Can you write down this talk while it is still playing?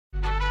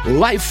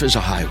Life is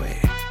a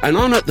highway, and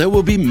on it there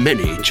will be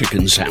many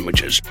chicken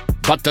sandwiches.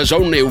 But there's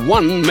only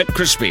one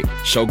McCrispy.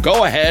 So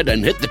go ahead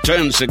and hit the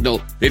turn signal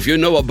if you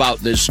know about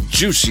this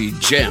juicy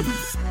gem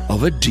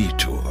of a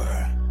detour.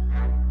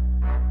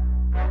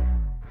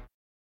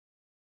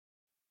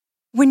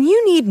 When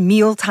you need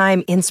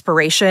mealtime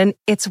inspiration,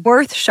 it's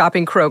worth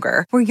shopping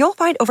Kroger, where you'll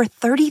find over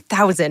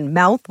 30,000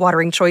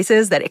 mouth-watering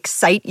choices that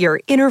excite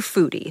your inner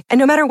foodie. And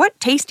no matter what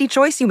tasty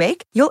choice you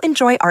make, you'll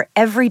enjoy our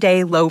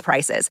everyday low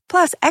prices,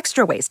 plus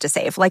extra ways to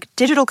save, like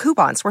digital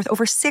coupons worth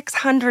over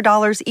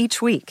 $600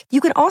 each week. You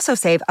can also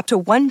save up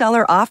to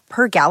 $1 off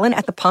per gallon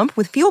at the pump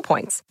with fuel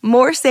points.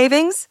 More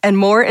savings and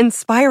more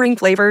inspiring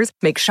flavors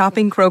make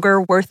shopping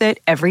Kroger worth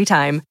it every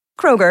time.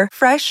 Kroger,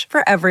 fresh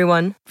for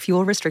everyone.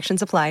 Fuel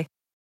restrictions apply.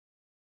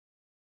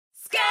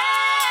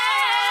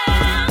 Scams,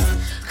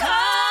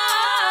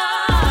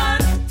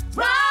 con,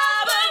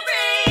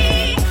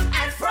 robbery,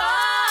 and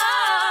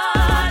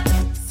fraud.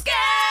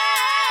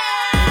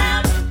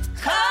 Scams,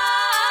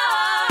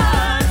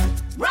 con,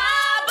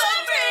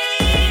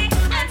 robbery,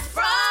 and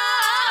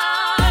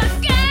fraud.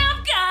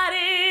 Scam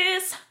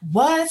Goddess.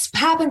 What's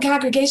poppin',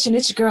 congregation?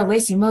 It's your girl,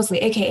 Lacey Mosley,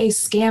 a.k.a.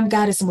 Scam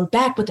Goddess, and we're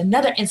back with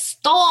another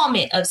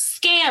installment of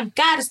Scam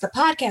Goddess, the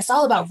podcast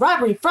all about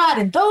robbery, fraud,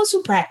 and those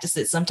who practice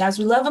it. Sometimes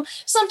we love them,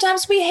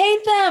 sometimes we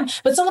hate them.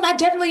 But someone I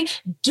definitely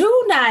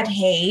do not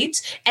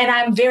hate, and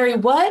I'm very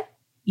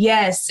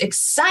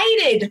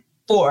excited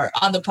for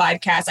on the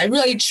podcast. I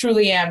really,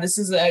 truly am. This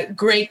is a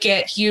great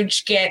get,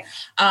 huge get.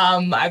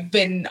 I've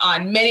been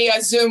on many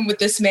a Zoom with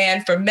this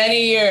man for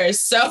many years.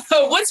 So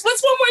what's one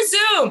more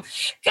Zoom?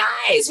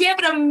 Guys, we have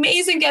an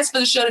amazing guest for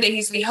the show today.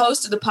 He's the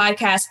host of the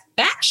podcast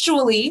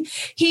Factually.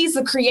 He's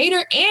the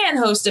creator and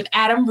host of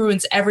Adam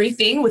Ruins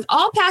Everything, with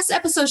all past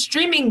episodes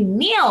streaming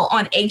now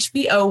on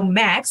HBO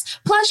Max.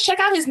 Plus, check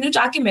out his new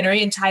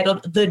documentary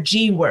entitled The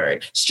G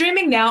Word,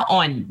 streaming now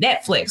on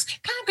Netflix.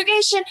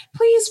 Congregation,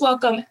 please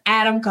welcome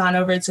Adam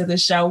Conover to the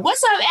show.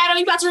 What's up, Adam?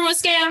 You about to ruin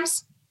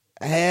scams?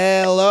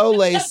 Hello,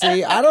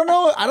 Lacey. I don't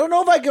know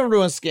if I can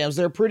ruin scams.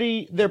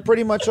 They're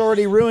pretty much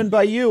already ruined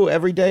by you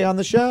every day on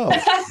the show.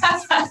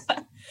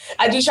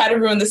 I do try to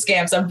ruin the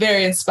scams. I'm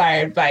very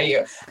inspired by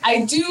you.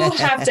 I do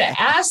have to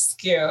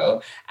ask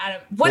you,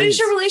 Adam, what is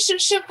your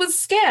relationship with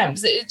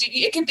scams?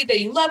 It can be that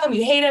you love them,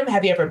 you hate them.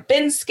 Have you ever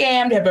been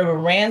scammed? Have you ever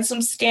ran some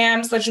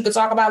scams that you could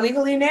talk about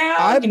legally now?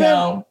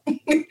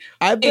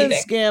 I've been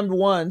scammed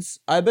once.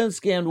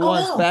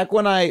 Back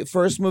when I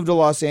first moved to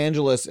Los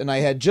Angeles and I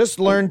had just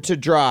learned to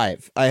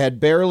drive. I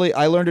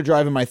learned to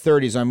drive in my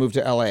 30s. I moved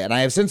to LA and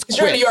I have since quit.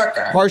 You're a New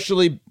Yorker.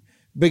 Partially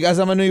because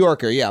I'm a New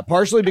Yorker, yeah.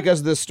 Partially because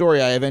of this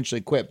story, I eventually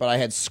quit. But I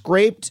had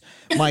scraped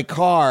my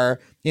car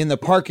in the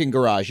parking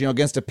garage,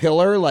 against a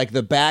pillar, like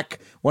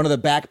one of the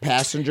back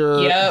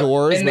passenger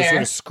doors was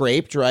sort of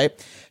scraped,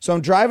 right? So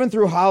I'm driving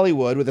through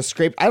Hollywood with a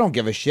scrape. I don't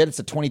give a shit. It's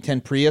a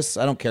 2010 Prius.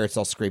 I don't care. It's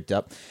all scraped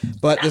up.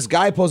 But this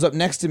guy pulls up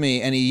next to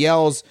me and he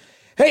yells,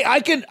 "Hey, I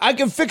can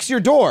fix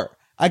your door.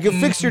 I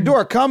can fix your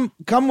door. Come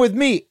with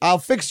me. I'll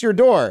fix your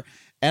door."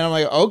 And I'm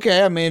like,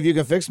 okay, I mean, if you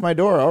can fix my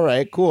door, all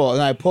right, cool.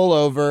 And I pull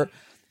over.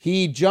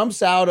 He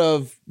jumps out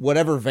of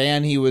whatever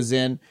van he was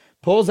in,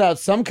 pulls out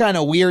some kind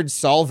of weird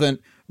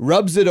solvent,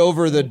 rubs it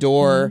over the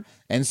door,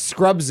 and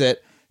scrubs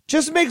it.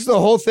 Just makes the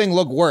whole thing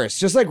look worse.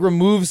 Just like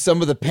removes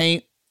some of the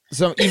paint,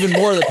 even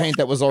more of the paint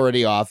that was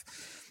already off.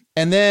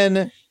 And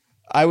then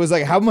I was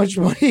like, how much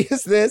money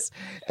is this?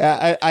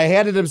 I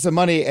handed him some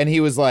money and he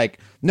was like,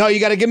 no,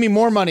 you got to give me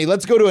more money.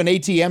 Let's go to an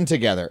ATM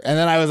together. And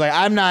then I was like,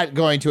 I'm not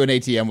going to an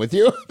ATM with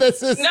you.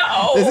 This is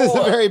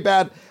a very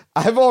bad.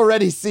 I've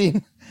already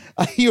seen.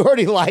 You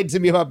already lied to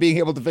me about being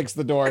able to fix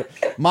the door.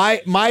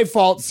 My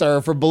fault, sir,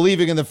 for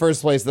believing in the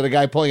first place that a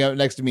guy pulling out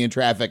next to me in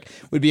traffic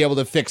would be able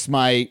to fix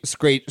my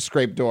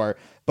scrape door.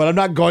 But I'm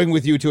not going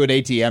with you to an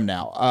ATM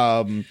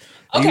now.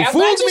 Okay, you I'm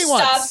glad you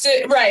stopped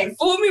it. Right,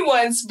 fooled me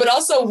once, but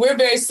also we're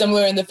very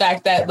similar in the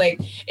fact that, like,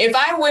 if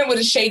I went with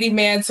a shady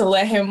man to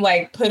let him,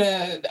 like, put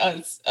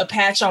a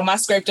patch on my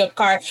scraped up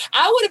car,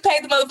 I would have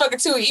paid the motherfucker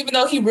too, even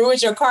though he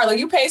ruined your car. Like,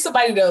 you pay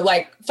somebody to,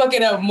 like, fuck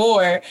it up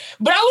more.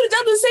 But I would have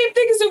done the same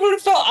thing because it would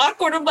have felt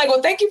awkward. I'm like,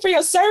 well, thank you for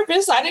your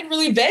service. I didn't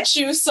really vet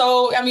you.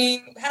 So, I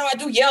mean, how do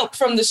I do Yelp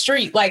from the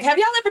street? Like, have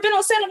y'all ever been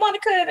on Santa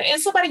Monica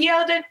and somebody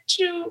yelled at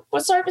you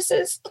for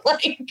services?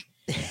 Like,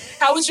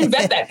 how would you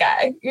vet that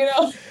guy,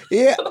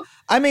 Yeah.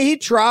 I mean, he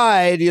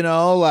tried,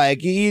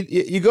 like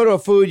you go to a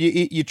food,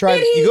 you try,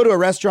 you go to a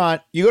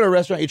restaurant, you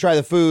try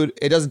the food,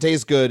 it doesn't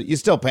taste good. You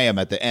still pay him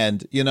at the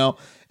end, and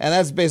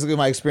that's basically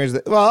my experience.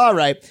 Well, all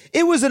right.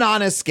 It was an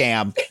honest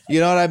scam.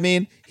 You know what I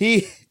mean?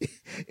 It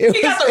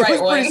was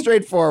pretty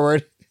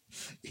straightforward.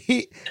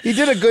 He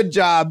did a good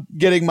job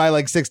getting my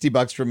like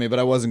 $60 from me, but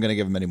I wasn't going to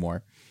give him any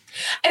more.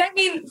 And I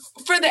mean,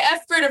 for the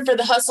effort and for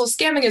the hustle,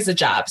 scamming is a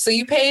job. So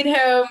you paid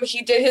him,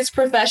 he did his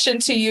profession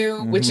to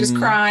you, which is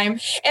crime,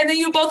 and then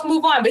you both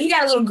move on. But he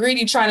got a little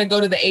greedy trying to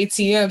go to the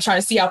ATM, trying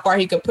to see how far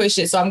he could push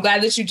it. So I'm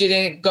glad that you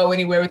didn't go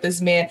anywhere with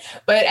this man.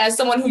 But as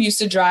someone who used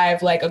to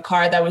drive like a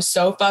car that was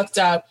so fucked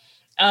up,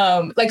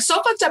 like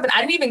so fucked up, and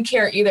I didn't even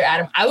care either,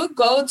 Adam. I would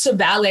go to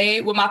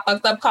valet with my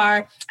fucked up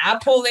car. I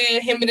pull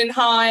in, him and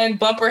Han,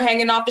 bumper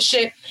hanging off the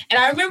shit. And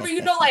I remember,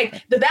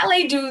 like the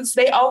valet dudes,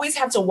 they always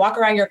have to walk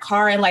around your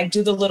car and like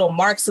do the little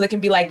marks so they can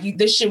be like,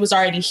 this shit was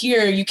already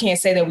here. You can't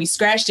say that we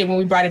scratched it when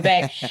we brought it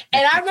back.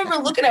 And I remember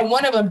looking at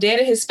one of them dead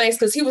in his face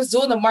because he was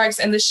doing the marks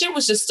and the shit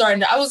was just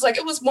starting to, I was like,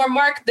 it was more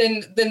marked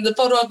than the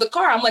photo of the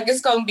car. I'm like,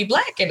 it's going to be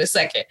black in a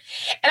second.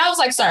 And I was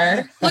like,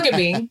 sir, look at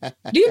me.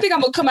 Do you think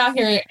I'm going to come out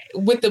here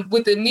with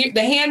the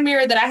hand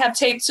mirror that I have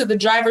taped to the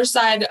driver's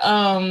side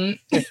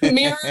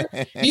mirror?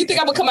 Do you think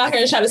I'm going to come out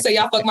here and try to say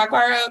y'all fucked my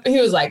car up? And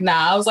he was like,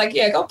 nah. I was like,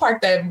 yeah, go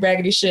park that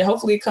raggedy shit.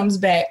 Hopefully it comes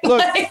back.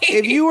 Look,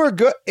 if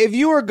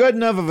you were good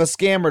enough of a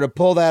scammer to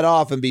pull that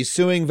off and be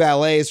suing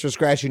valets for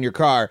scratching your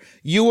car,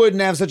 you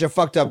wouldn't have such a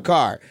fucked up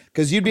car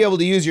because you'd be able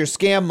to use your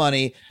scam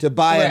money to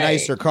buy a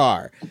nicer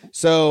car.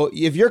 So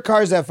if your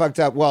car's that fucked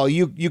up, well,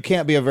 you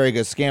can't be a very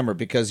good scammer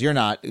because you're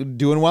not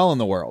doing well in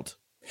the world.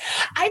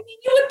 I mean,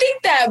 you would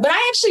think that, but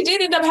I actually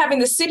did end up having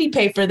the city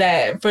pay for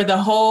that,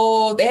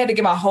 they had to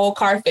get my whole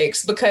car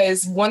fixed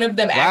because one of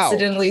them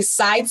accidentally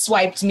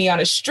sideswiped me on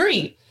a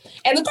street.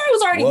 And the car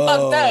was already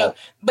fucked up,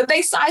 but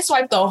they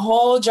sideswiped the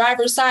whole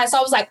driver's side. So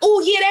I was like,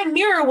 oh, yeah, that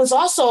mirror was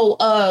also,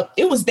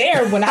 it was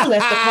there when I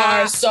left the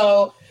car.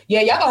 So,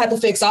 yeah, y'all gonna have to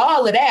fix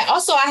all of that.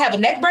 Also, I have a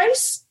neck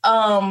brace.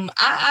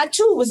 I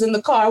too was in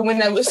the car when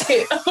that was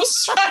hit. I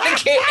was trying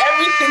to get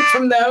everything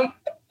from them,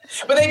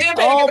 but they did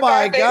pay to get the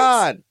car fixed.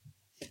 God.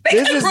 They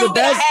this is the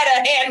best. I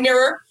had a hand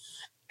mirror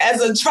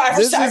as a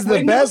driver's side. This is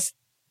the best.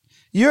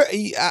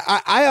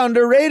 I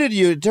underrated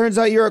you. It turns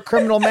out you're a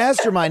criminal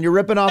mastermind. You're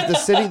ripping off the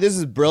city. This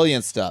is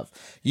brilliant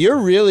stuff. You're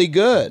really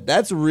good.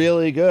 That's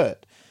really good.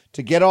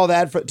 To get all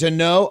that, to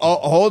know, oh,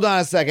 hold on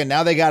a second.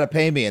 Now they got to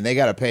pay me and they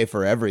got to pay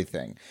for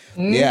everything.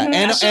 Mm-hmm. Yeah.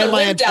 And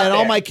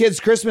all my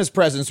kids' Christmas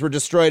presents were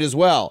destroyed as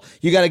well.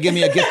 You got to give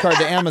me a gift card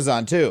to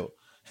Amazon too.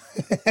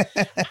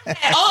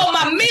 All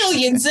my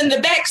millions in the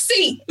back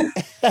seat.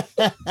 Y'all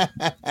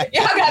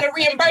got to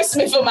reimburse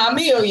me for my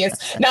millions.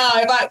 Now,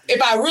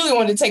 if I really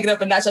wanted to take it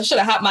up a notch, I should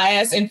have hopped my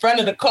ass in front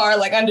of the car,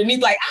 like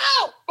underneath, like,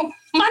 ow,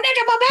 my neck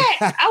and my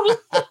back.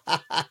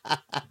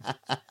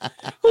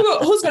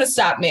 Who's going to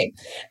stop me?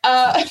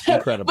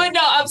 Incredible. But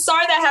no, I'm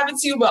sorry that happened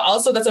to you, but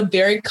also that's a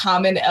very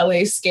common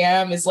LA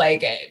scam. Is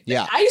like,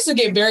 yeah. I used to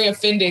get very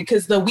offended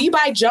because the We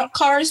Buy Junk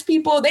Cars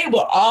people, they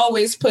were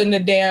always putting a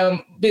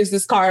damn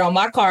business card on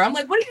my car. I'm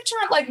like, what are you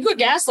trying? Like, you're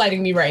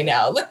gaslighting me right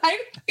now. Like,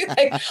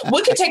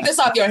 what could take this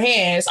off your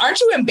hands?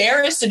 Aren't you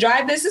embarrassed to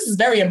drive this? This is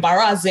very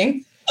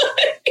embarrassing.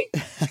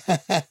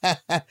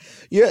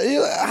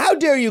 How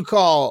dare you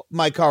call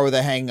my car with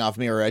a hanging off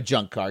mirror a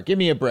junk car? Give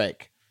me a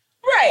break.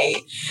 Right.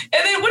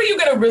 And then what are you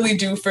going to really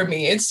do for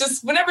me? It's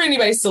just whenever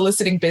anybody's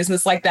soliciting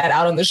business like that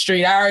out on the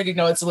street, I already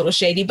know it's a little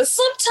shady. But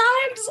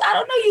sometimes, I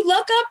don't know, you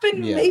look up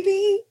and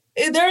maybe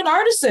they're an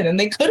artisan and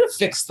they could have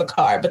fixed the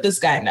car. But this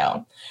guy,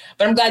 no.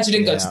 But I'm glad you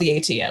didn't go to the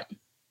ATM.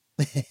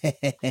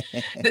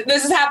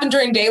 This has happened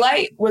during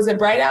daylight? Was it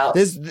bright out?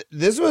 This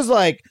was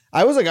like,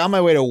 I was like on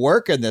my way to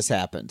work and this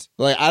happened.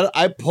 Like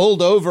I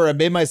pulled over and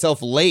made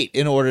myself late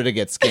in order to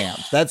get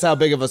scammed. That's how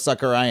big of a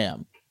sucker I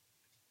am.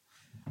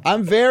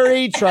 I'm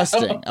very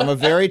trusting. I'm a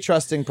very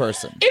trusting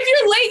person. If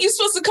you're late, you're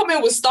supposed to come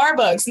in with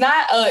Starbucks,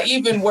 not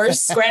even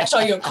worse scratch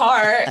on your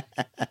car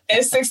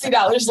and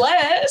 $60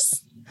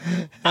 less.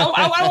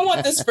 I don't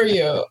want this for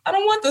you. I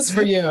don't want this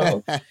for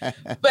you.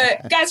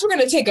 But guys, we're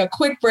going to take a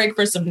quick break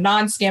for some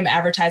non-scam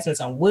advertisements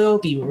and we'll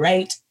be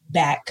right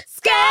back.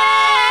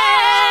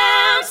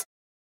 Scams!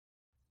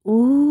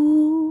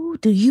 Ooh,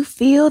 do you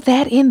feel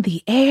that in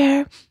the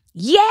air?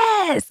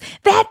 Yes,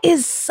 that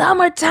is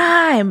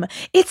summertime.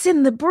 It's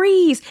in the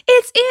breeze.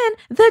 It's in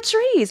the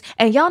trees.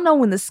 And y'all know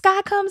when the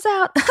sky comes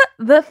out,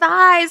 the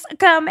thighs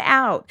come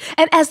out.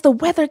 And as the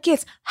weather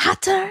gets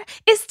hotter,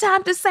 it's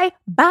time to say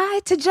bye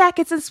to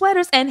jackets and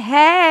sweaters and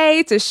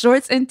hey to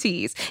shorts and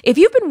tees. If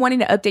you've been wanting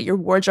to update your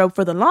wardrobe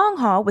for the long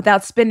haul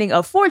without spending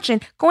a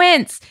fortune,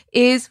 Quince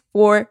is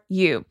for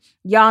you.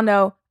 Y'all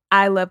know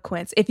I love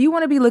Quince. If you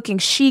want to be looking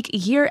chic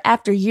year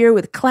after year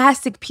with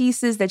classic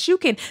pieces that you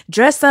can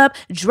dress up,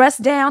 dress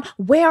down,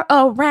 wear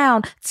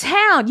around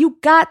town, you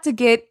got to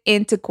get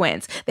into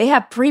Quince. They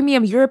have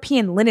premium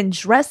European linen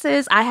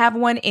dresses. I have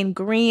one in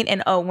green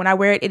and when I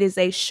wear it, it is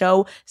a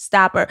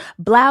showstopper.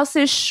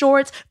 Blouses,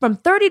 shorts from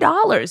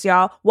 $30,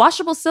 y'all.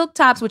 Washable silk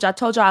tops, which I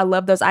told y'all I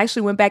love those. I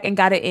actually went back and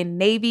got it in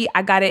navy.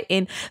 I got it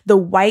in the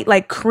white,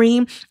 like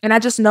cream. And I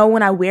just know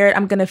when I wear it,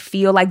 I'm going to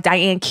feel like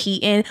Diane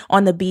Keaton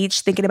on the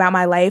beach thinking about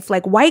my life.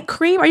 Like white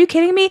cream, are you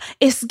kidding me?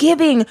 It's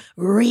giving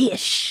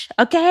rich,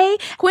 okay?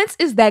 Quince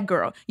is that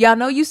girl. Y'all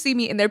know you see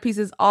me in their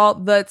pieces all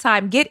the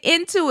time. Get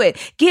into it.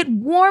 Get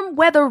warm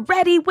weather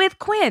ready with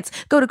Quince.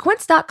 Go to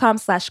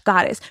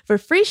quince.com/goddess for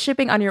free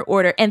shipping on your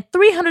order and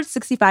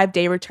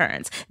 365-day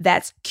returns.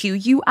 That's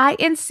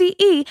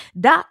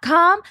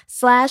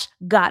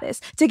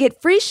QUINCE.com/goddess to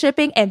get free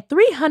shipping and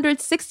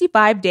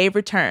 365-day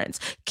returns.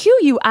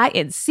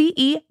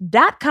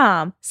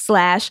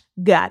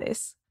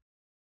 QUINCE.com/goddess.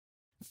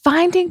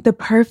 Finding the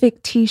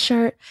perfect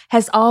t-shirt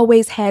has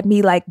always had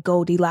me like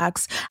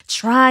Goldilocks,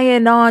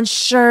 trying on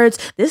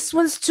shirts. This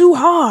one's too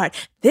hard.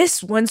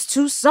 This one's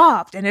too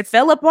soft, and it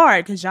fell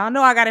apart because y'all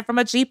know I got it from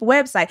a cheap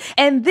website.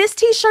 And this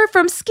t-shirt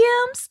from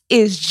Skims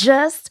is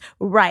just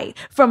right.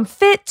 From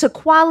fit to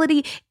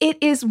quality, it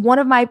is one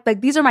of my,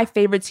 these are my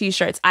favorite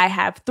t-shirts. I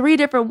have 3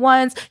 different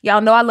ones. Y'all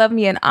know I love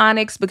me an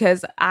onyx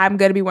because I'm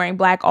going to be wearing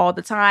black all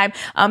the time.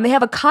 They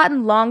have a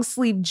cotton long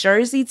sleeve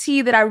jersey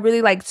tee that I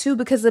really like too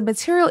because the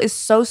material is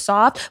so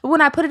soft. But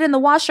when I put it in the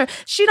washer,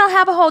 she don't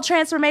have a whole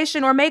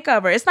transformation or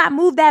makeover. It's not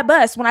move that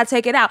bust when I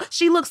take it out.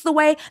 She looks the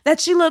way that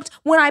she looked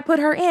when I put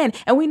her in.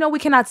 And we know we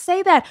cannot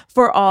say that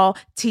for all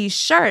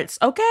t-shirts,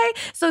 okay?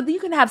 So you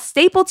can have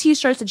staple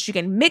t-shirts that you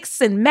can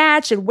mix and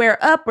match and wear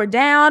up or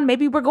down.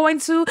 Maybe we're going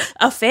to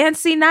a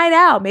fancy night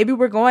out. Maybe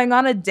we're going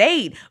on a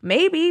date.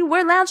 Maybe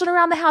we're lounging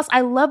around the house.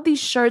 I love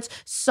these shirts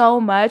so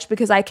much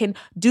because I can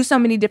do so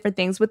many different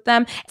things with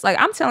them. It's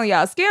like, I'm telling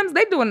y'all, Skims,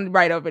 they doing it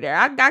right over there.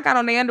 I got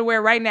on the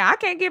underwear right now. I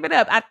can't give it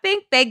up. I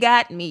think they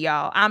got me,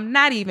 y'all. I'm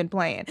not even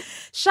playing.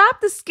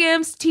 Shop the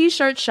Skims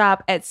t-shirt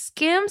shop at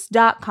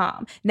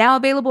skims.com. Now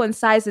available in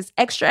sizes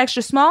extra,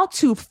 extra small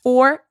to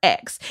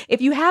 4X.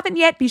 If you haven't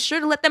yet, be sure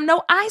to let them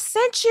know I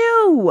sent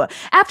you.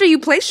 After you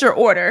place your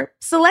order,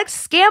 select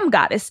Scam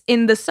Goddess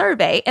in the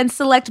survey and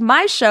select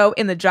My Show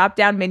in the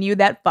drop-down menu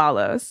that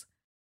follows.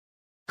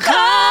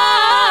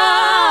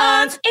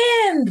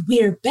 And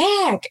we're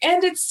back,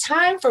 and it's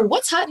time for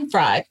What's Hot and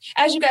Fried.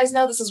 As you guys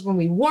know, this is when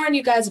we warn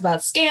you guys about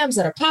scams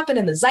that are popping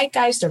in the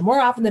zeitgeist, or more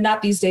often than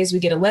not these days, we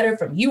get a letter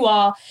from you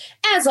all.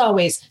 As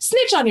always,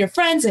 snitch on your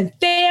friends and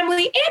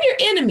family and your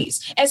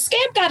enemies at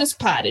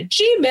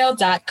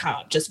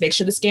scamgoddesspod@gmail.com. Just make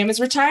sure the scam is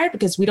retired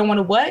because we don't want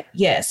to what?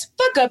 Yes,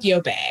 fuck up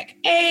your bag.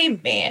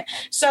 Amen.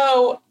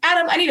 So,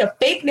 Adam, I need a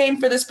fake name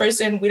for this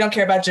person. We don't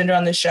care about gender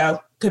on this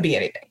show. Could be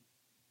anything.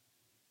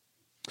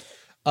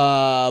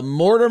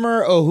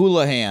 Mortimer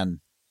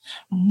O'Houlihan.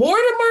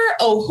 Mortimer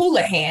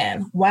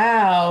O'Houlihan.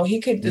 Wow.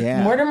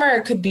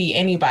 Mortimer could be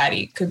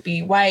anybody. Could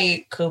be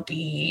white, could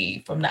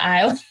be from the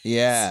island.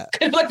 Yeah.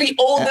 Could be like the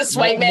oldest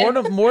white man.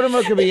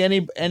 Mortimer could be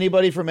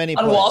anybody from any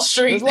on place. Wall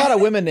Street. There's a lot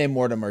of women named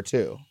Mortimer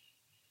too.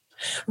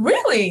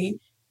 Really?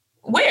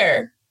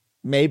 Where?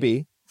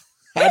 Maybe.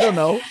 I don't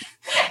know.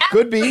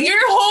 Could be. Your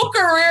whole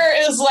career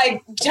is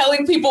like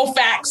telling people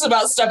facts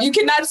about stuff. You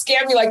cannot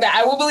scam me like that.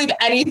 I will believe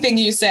anything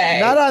you say.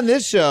 Not on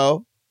this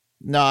show.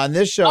 No, on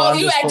this show. Oh,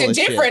 you acted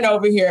different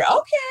over here.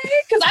 Okay.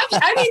 Because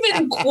I've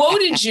even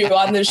quoted you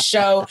on this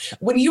show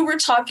when you were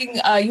talking.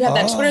 You had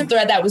that Twitter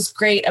thread that was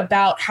great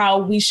about how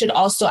we should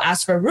also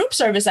ask for room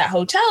service at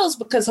hotels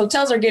because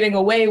hotels are getting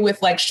away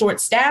with like short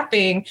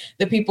staffing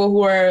the people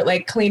who are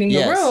like cleaning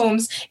the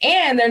rooms,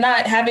 and they're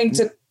not having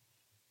to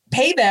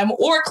pay them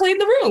or clean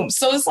the rooms.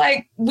 So it's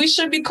like we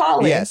should be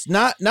calling. Yes,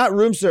 not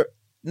room service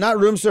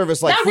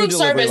like not food room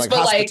delivery, service, like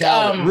but like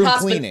room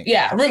cleaning.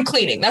 Yeah, room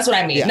cleaning. That's what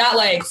I mean. Yeah. Not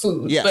like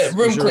food, yes, but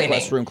room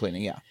cleaning. Room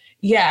cleaning, yeah.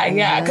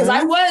 Yeah. Because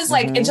I was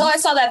like, until I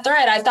saw that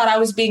thread, I thought I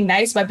was being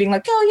nice by being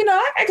like,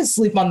 oh, I can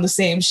sleep on the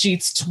same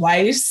sheets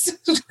twice.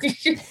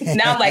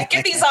 Now I'm like,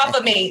 get these off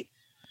of me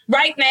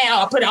right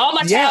now. I put all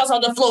my towels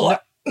on the floor.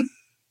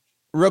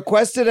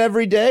 Requested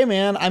every day,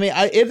 man. I mean,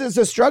 it is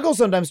a struggle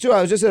sometimes too. I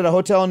was just at a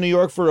hotel in New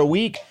York for a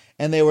week,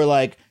 and they were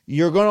like,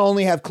 you're going to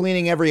only have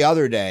cleaning every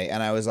other day.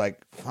 And I was like,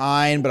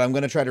 fine, but I'm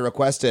going to try to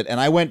request it. And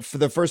I went for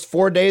the first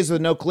 4 days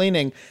with no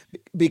cleaning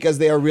because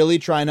they are really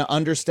trying to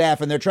understaff,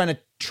 and they're trying to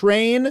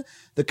train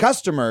the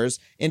customers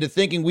into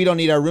thinking we don't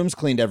need our rooms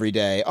cleaned every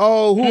day.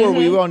 Oh, who are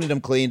we? We don't need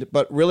them cleaned.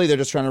 But really, they're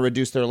just trying to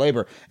reduce their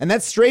labor. And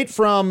that's straight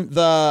from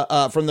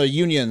the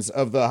unions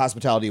of the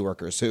hospitality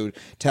workers who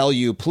tell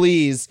you,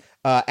 please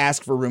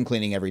ask for room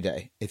cleaning every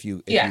day if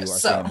you are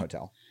staying in a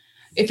hotel.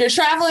 If you're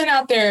traveling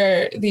out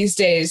there these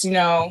days,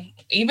 even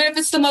if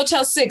it's the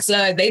Motel 6,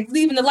 they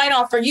leaving the light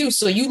on for you.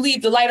 So you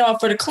leave the light on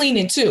for the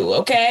cleaning too.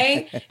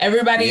 Okay.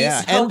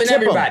 Everybody's helping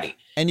everybody.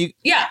 And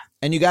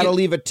you got to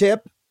leave a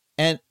tip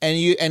and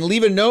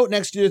leave a note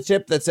next to the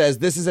tip that says,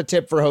 this is a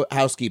tip for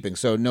housekeeping.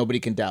 So nobody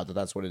can doubt that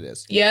that's what it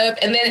is. Yep.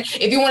 And then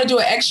if you want to do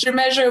an extra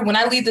measure, when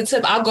I leave the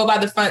tip, I'll go by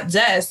the front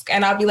desk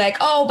and I'll be like,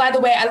 oh, by the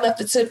way, I left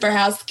the tip for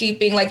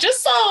housekeeping. Like,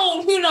 just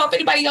so, if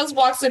anybody else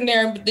walks in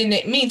there in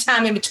the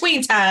meantime, in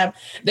between time,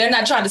 they're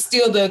not trying to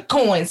steal the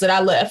coins that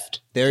I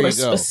left for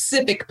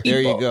specific people.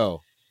 There you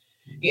go.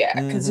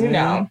 Yeah. Because,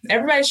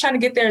 everybody's trying to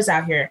get theirs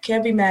out here.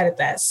 Can't be mad at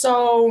that.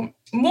 So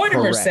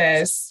Mortimer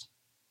says,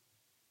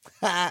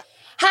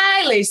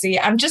 hi, Lacey.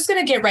 I'm just going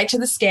to get right to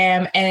the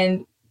scam.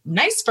 And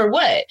nice for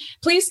what?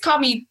 Please call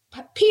me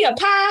Pia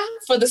Pie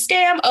for the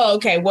scam. Oh,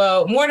 okay.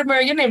 Well,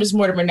 Mortimer, your name is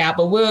Mortimer now,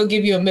 but we'll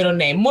give you a middle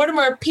name.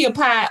 Mortimer Pia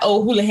Pie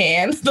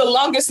O'Houlihan, the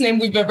longest name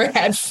we've ever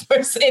had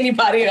for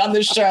anybody on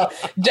the show.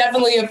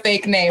 Definitely a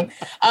fake name.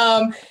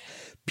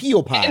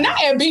 Pio Pie.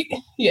 And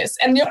yes.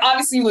 And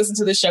obviously you listen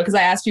to the show because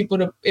I asked people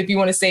to, if you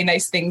want to say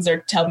nice things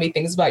or tell me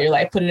things about your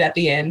life, put it at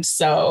the end.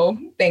 So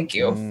thank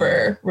you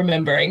for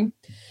remembering.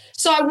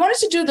 So I wanted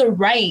to do the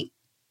right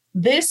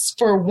this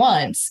for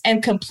once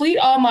and complete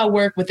all my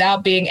work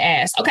without being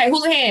asked. Okay,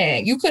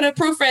 Houlihan, you could have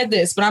proofread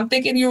this, but I'm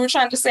thinking you were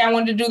trying to say I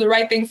wanted to do the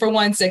right thing for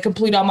once and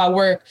complete all my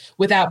work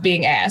without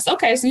being asked.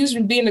 Okay, so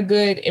you're being a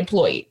good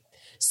employee.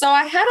 So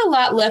I had a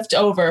lot left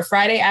over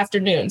Friday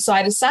afternoon, so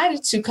I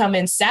decided to come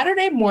in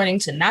Saturday morning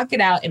to knock it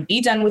out and be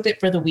done with it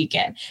for the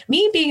weekend.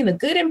 Me being the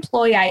good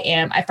employee I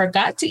am, I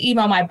forgot to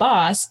email my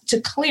boss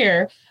to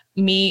clear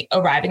me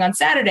arriving on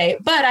Saturday,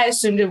 but I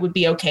assumed it would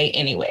be okay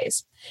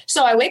anyways.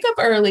 So I wake up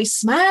early,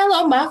 smile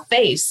on my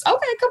face.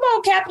 Okay, come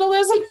on,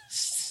 capitalism.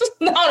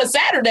 On a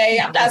Saturday,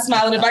 I'm not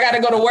smiling if I got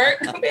to go to work.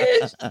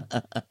 Bitch.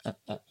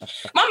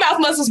 My mouth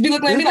muscles be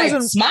looking at me like,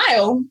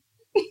 smile.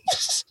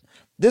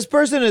 This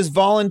person is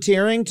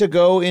volunteering to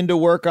go into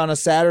work on a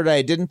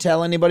Saturday, didn't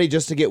tell anybody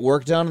just to get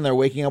work done, and they're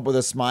waking up with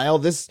a smile.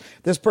 This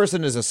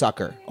person is a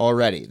sucker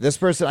already. This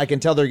person, I can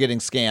tell they're getting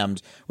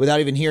scammed without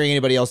even hearing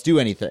anybody else do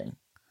anything.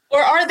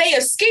 Or are they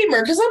a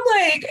schemer? Because I'm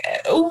like,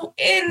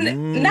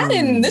 not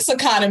in this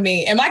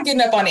economy am I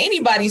getting up on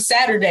anybody's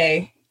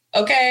Saturday,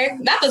 okay?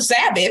 Not the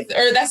Sabbath,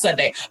 or that's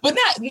Sunday, but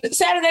not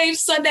Saturday,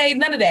 Sunday,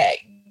 none of that.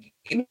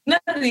 None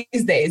of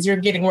these days you're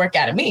getting work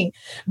out of me.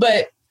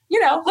 But,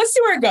 let's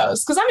see where it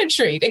goes, because I'm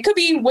intrigued. It could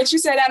be what you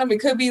said, Adam. It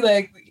could be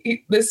like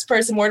this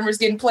person, Mortimer's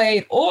getting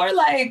played, or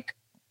like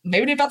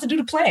maybe they're about to do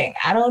the playing.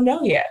 I don't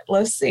know yet.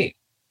 Let's see.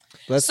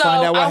 Let's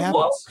find out what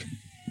happens.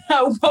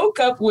 I woke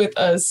up with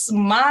a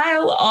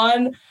smile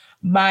on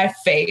my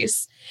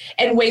face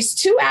and waste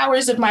 2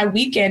 hours of my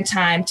weekend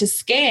time to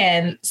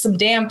scan some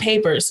damn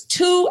papers.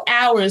 2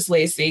 hours,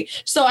 Lacey.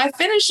 So I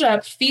finish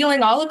up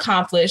feeling all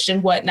accomplished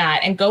and whatnot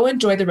and go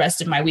enjoy the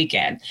rest of my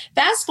weekend.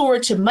 Fast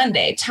forward to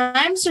Monday.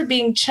 Times are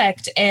being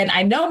checked, and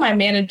I know my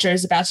manager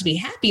is about to be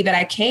happy that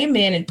I came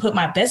in and put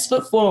my best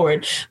foot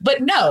forward.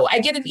 But no, I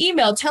get an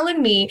email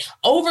telling me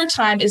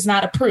overtime is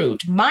not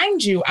approved.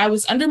 Mind you, I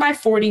was under my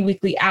 40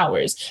 weekly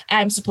hours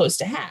I'm supposed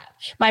to have.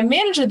 My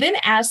manager then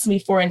asked me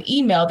for an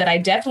email that I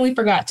definitely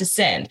forgot to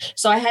send.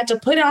 So I had to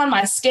put on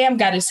my scam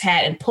goddess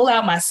hat and pull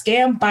out my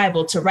scam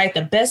Bible to write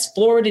the best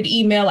forwarded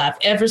email I've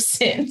ever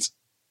sent.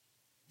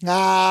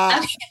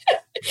 I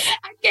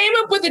came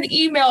up with an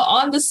email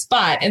on the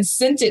spot and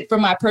sent it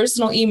from my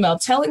personal email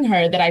telling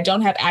her that I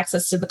don't have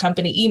access to the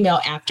company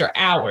email after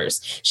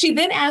hours. She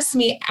then asked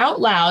me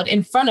out loud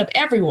in front of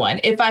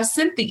everyone if I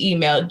sent the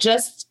email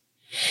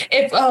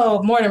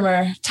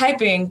Mortimer,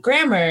 typing,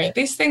 grammar,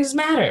 these things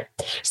matter.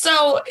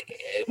 So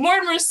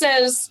Mortimer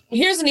says,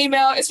 here's an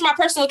email. It's my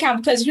personal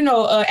account because,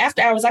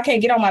 after hours, I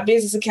can't get on my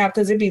business account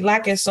because it'd be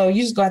lacking. So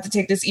you just going to have to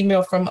take this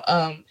email from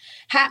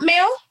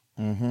Hotmail.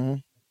 Mm-hmm.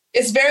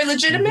 It's very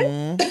legitimate.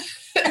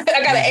 Mm-hmm.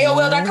 I got an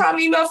AOL.com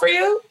email for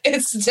you.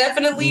 It's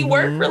definitely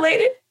work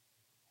related.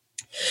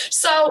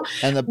 So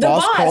and the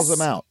boss calls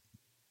them out.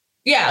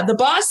 Yeah, the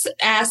boss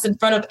asked in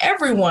front of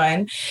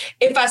everyone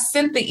if I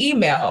sent the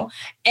email,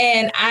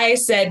 and I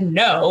said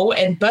no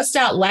and bust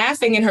out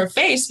laughing in her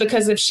face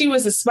because if she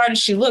was as smart as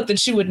she looked, then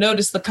she would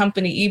notice the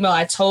company email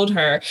I told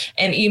her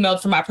and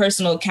emailed from my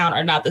personal account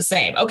are not the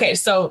same. Okay,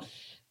 so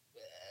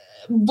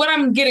what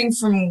I'm getting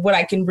from what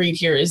I can read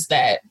here is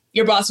that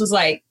your boss was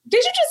like,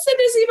 did you just send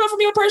this email from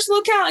your personal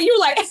account? And you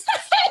were like, no,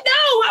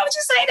 why would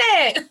you say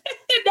that?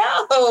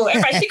 No,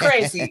 everybody, she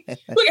crazy.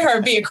 Look at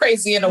her being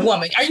crazy in a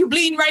woman. Are you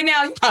bleeding right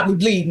now? You're probably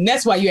bleeding.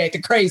 That's why you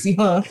acting crazy,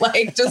 huh?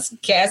 Like,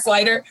 just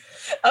gaslight her.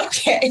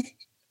 Okay.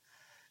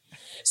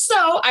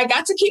 So I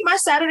got to keep my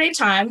Saturday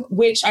time,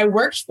 which I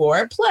worked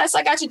for. Plus,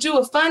 I got to do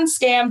a fun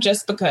scam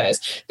just because.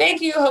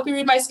 Thank you. Hope you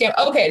read my scam.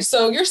 Okay,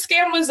 so your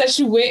scam was that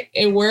you went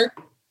and worked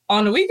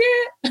on the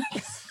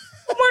weekend?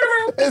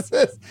 Mortimer.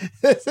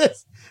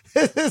 This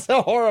is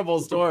a horrible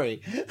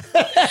story.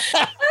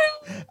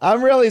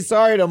 I'm really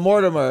sorry to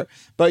Mortimer,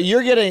 but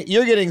you're getting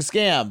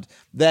scammed.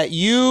 That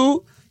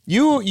you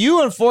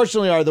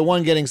unfortunately are the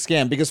one getting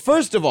scammed because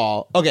first of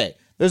all, okay,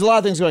 there's a lot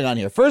of things going on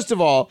here. First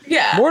of all,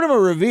 Mortimer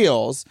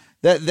reveals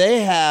that they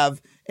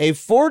have a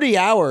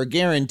 40-hour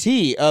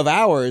guarantee of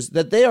hours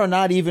that they are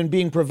not even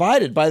being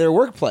provided by their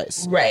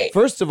workplace. Right.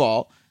 First of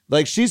all,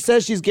 like she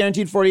says she's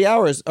guaranteed 40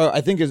 hours. I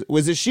think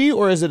was it she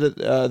or is it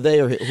they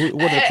or who?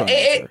 What are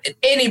they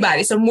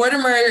anybody. So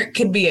Mortimer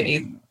could be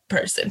any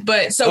person.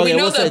 But so we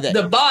know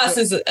the boss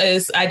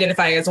is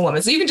identifying as a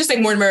woman. So you can just say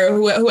Mortimer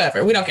or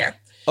whoever. We don't care.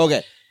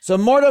 Okay. So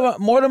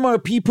Mortimer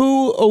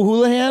Peepoo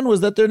O'Houlihan,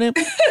 was that their name?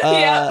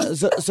 Yeah.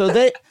 So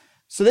they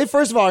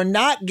first of all are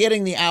not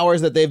getting the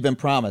hours that they've been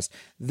promised.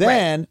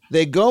 Then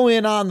they go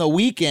in on the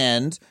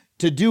weekend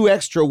to do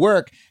extra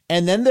work,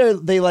 and then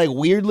they like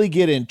weirdly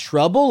get in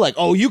trouble. Like,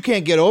 oh, you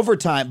can't get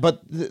overtime,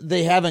 but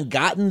they haven't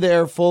gotten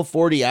their full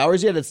 40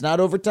 hours yet. It's not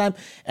overtime.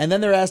 And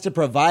then they're asked to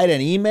provide an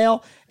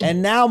email.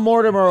 And now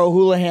Mortimer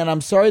O'Houlihan,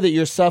 I'm sorry that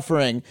you're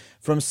suffering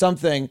from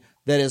something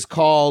that is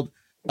called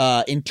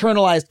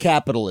internalized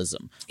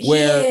capitalism,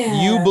 where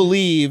you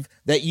believe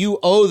that you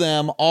owe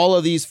them all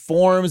of these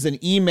forms and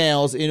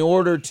emails in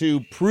order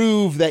to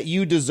prove that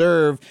you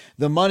deserve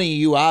the money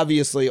you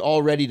obviously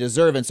already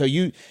deserve. And so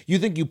you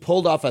think you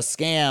pulled off a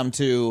scam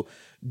to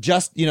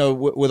just,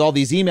 with all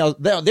these emails,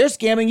 they're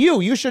scamming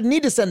you. You shouldn't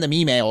need to send them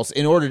emails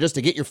in order just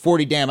to get your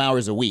 40 damn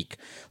hours a week.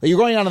 Like, you're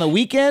going out on the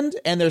weekend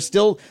and they're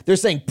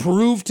saying,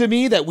 prove to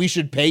me that we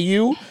should pay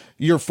you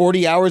your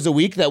 40 hours a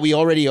week that we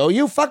already owe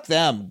you. Fuck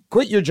them.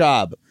 Quit your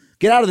job.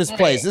 Get out of this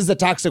place. This is a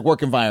toxic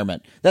work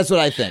environment. That's what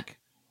I think.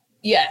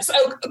 Yes.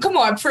 Oh, come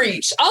on,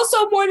 preach.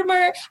 Also, Mortimer,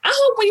 I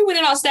hope when you went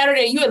in on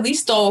Saturday, you at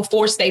least stole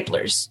 4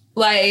 staplers.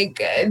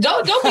 Like,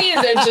 don't be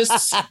in there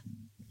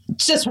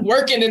just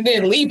working and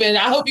then leaving.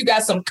 I hope you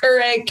got some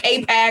Keurig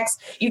K-Packs.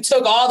 You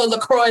took all the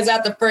LaCroix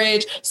out the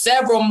fridge,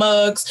 several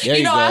mugs.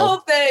 I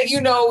hope that,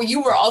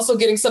 you were also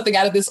getting something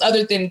out of this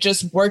other than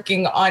just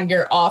working on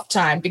your off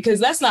time, because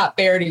that's not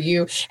fair to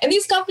you. And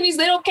these companies,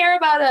 they don't care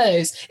about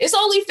us. It's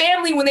only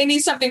family when they need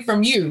something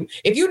from you.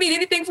 If you need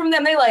anything from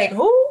them, they like,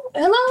 who?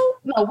 Hello?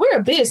 No, we're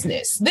a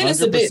business. Then 100%.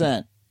 It's a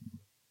business.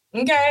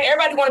 Okay,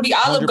 everybody want to be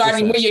Olive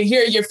Garden when you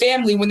hear your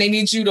family when they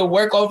need you to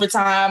work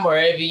overtime, or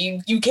if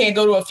you can't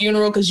go to a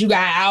funeral because you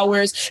got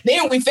hours.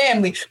 Then we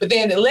family, but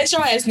then let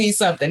your ass need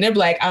something. They're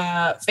like,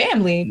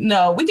 family?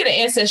 No, we get an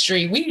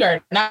ancestry. We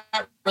are not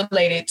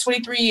related.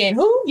 23 and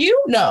who?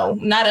 You? No,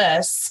 not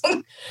us.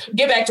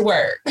 Get back to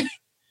work.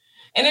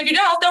 And if you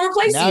don't, they'll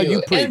replace now you.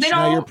 You preach. And they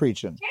now don't you're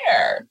preaching.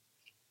 Care.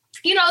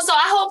 So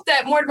I hope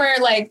that Mortimer,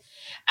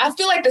 I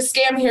feel like the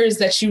scam here is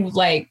that you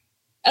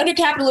under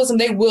capitalism,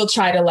 they will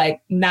try to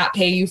not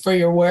pay you for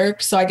your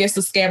work. So I guess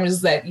the scam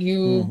is that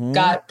you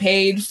got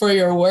paid for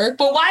your work.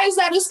 But why is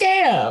that a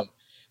scam?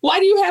 Why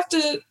do you have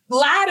to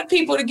lie to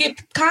people to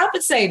get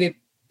compensated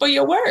for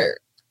your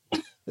work?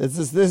 This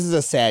is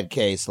a sad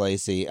case,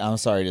 Lacey. I'm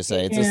sorry to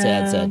say. It's a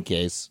sad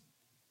case.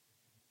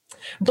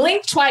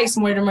 Blink twice,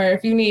 Mortimer,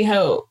 if you need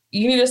help.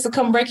 You need us to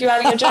come break you out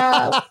of your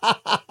job?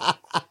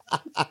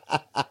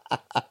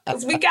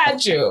 Because we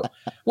got you.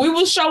 We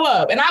will show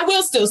up. And I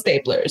will steal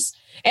staplers.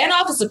 And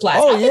office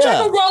supplies. I think I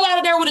can roll out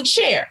of there with a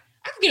chair.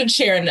 I can get a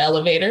chair in the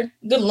elevator.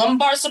 Good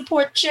lumbar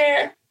support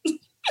chair.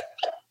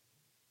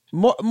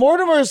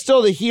 Mortimer is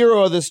still the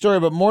hero of the story,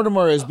 but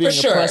Mortimer is being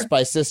oppressed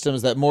by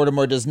systems that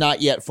Mortimer does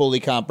not yet fully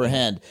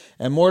comprehend.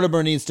 And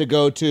Mortimer needs to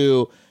go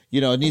to,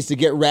 needs to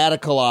get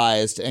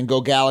radicalized and go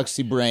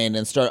galaxy brain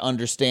and start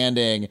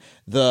understanding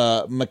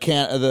the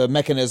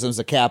mechanisms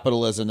of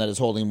capitalism that is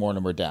holding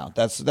Mortimer down.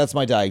 That's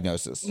my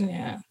diagnosis.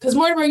 Yeah. Because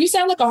Mortimer, you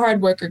sound like a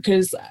hard worker,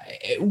 because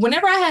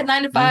whenever I had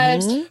 9 to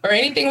 5s or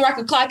anything where I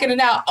could clock in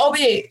and out, oh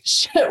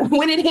bitch,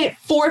 when it hit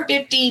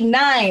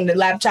 4:59, the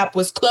laptop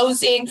was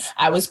closing.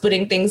 I was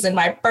putting things in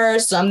my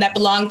purse, some that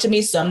belonged to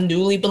me, some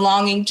newly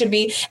belonging to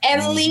me,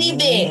 and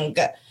leaving.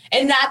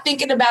 And not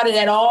thinking about it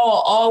at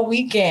all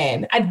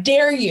weekend. I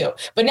dare you.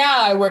 But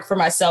now I work for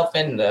myself,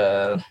 and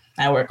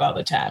I work all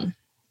the time.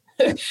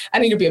 I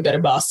need to be a better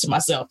boss to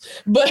myself.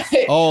 But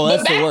that's the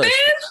worst. Then,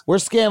 we're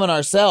scamming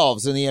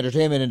ourselves in the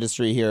entertainment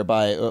industry here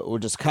by we're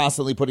just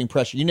constantly putting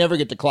pressure. You never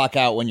get to clock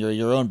out when you're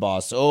your own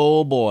boss.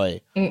 Oh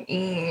boy,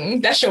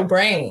 that's your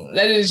brain.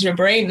 That is your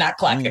brain not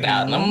clocking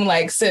out. And I'm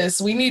like,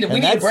 sis, we need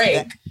a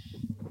break.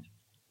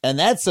 And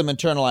that's some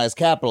internalized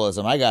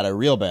capitalism. I got it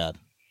real bad.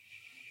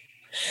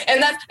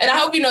 And I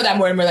hope you know that,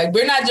 Mortimer.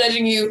 We're not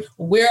judging you.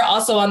 We're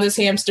also on this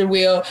hamster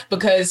wheel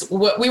because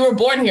we were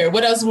born here.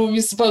 What else were we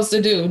supposed to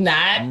do?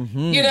 Not,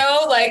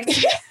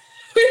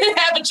 we didn't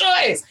have a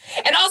choice.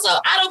 And also,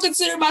 I don't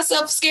consider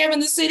myself scamming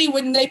the city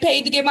when they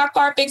paid to get my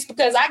car fixed,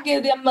 because I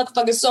give them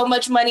motherfuckers so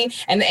much money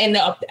and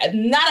not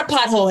a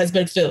pothole has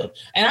been filled.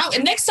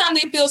 And next time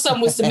they fill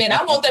something with cement,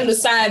 I want them to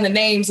sign the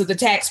names of the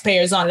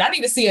taxpayers on it. I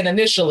need to see an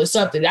initial or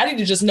something. I need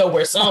to just know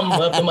where some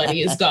of the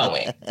money is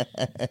going.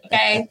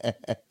 Okay?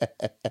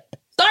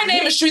 Start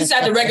naming streets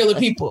after regular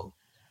people.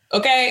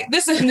 Okay,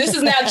 this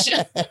is now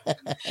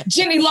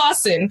Jenny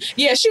Lawson.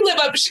 Yeah, she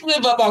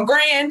live up on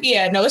Grand.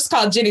 Yeah, no, it's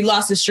called Jenny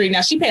Lawson Street.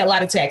 Now she pay a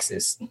lot of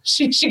taxes.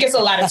 She gets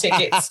a lot of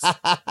tickets.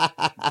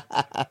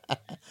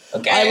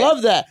 Okay, I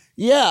love that.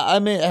 Yeah, I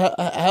mean,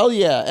 hell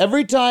yeah.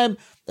 Every time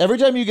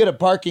you get a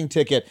parking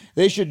ticket,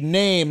 they should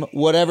name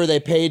whatever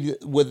they paid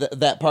with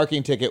that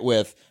parking ticket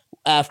with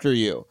after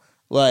you.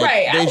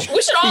 Right.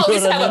 We should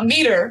always have a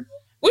meter.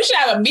 We should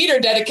have a meter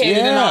dedicated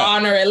in our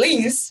honor, at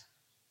least.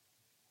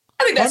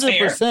 I think that's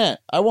 100%. Fair.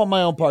 I want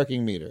my own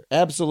parking meter.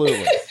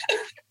 Absolutely.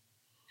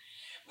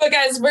 But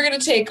guys, we're going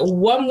to take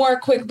one more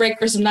quick break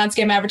for some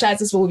non-scam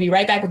advertisements. We'll be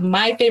right back with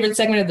my favorite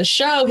segment of the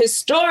show,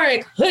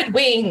 Historic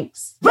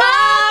Hoodwinks.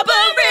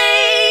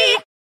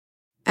 Robbery!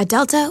 At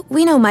Delta,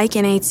 we know Mike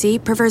in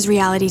 8C prefers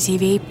reality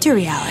TV to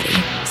reality.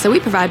 So we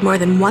provide more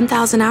than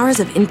 1,000 hours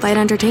of in-flight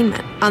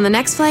entertainment. On the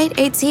next flight,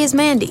 8C is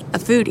Mandy, a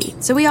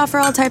foodie. So we offer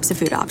all types of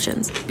food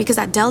options. Because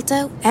at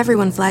Delta,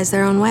 everyone flies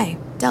their own way.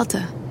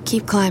 Delta,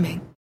 keep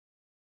climbing.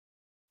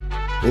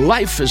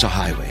 Life is a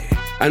highway,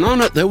 and on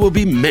it there will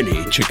be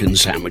many chicken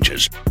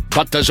sandwiches.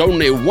 But there's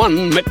only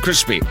one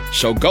McCrispy.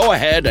 So go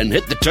ahead and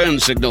hit the turn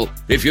signal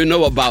if you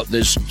know about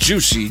this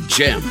juicy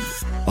gem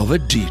of a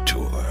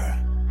detour.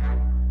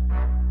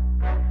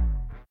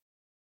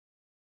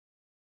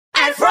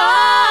 And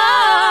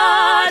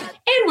fraud!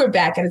 And we're back.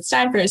 back, and it's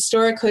time for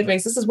Historic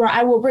Clickbaits. This is where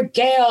I will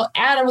regale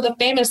Adam with a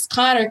famous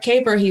Connor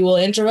caper. He will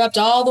interrupt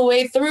all the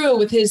way through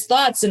with his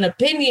thoughts and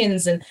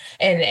opinions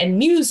and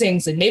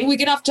musings, and maybe we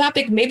get off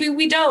topic, maybe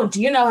we don't.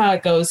 You know how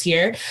it goes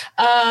here.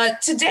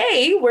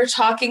 Today, we're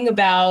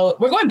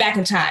going back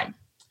in time.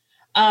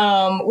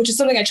 Which is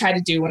something I try to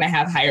do when I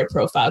have higher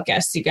profile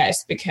guests, you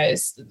guys,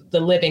 because the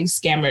living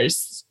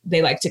scammers,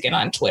 they like to get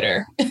on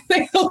Twitter.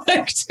 They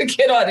like to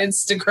get on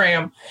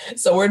Instagram.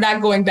 So we're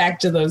not going back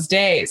to those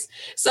days.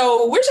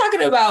 So we're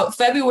talking about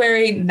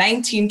February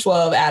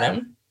 1912,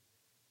 Adam.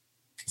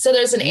 So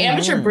there's an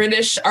amateur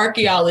British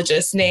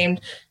archaeologist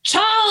named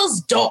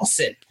Charles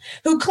Dawson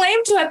who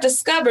claimed to have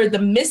discovered the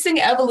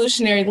missing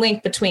evolutionary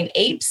link between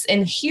apes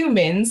and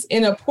humans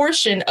in a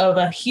portion of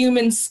a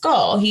human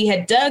skull he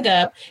had dug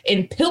up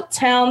in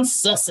Piltdown,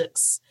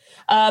 Sussex.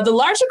 The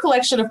larger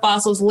collection of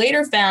fossils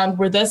later found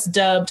were thus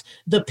dubbed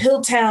the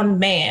Piltdown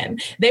Man.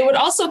 They would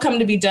also come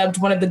to be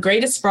dubbed one of the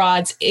greatest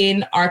frauds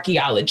in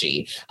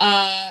archaeology.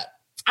 I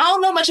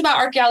don't know much about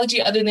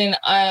archaeology other than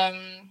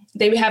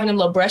they be having them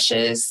little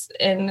brushes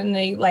and then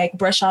they like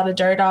brush all the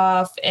dirt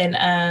off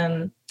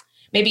and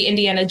maybe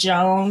Indiana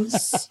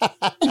Jones.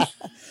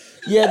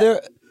 Yeah,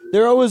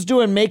 they're always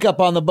doing makeup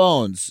on the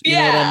bones. You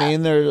know what I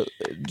mean? They're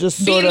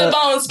just sort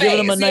of giving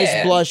them a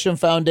nice blush and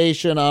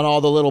foundation on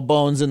all the little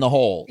bones in the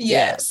hole.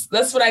 Yes,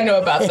 that's what I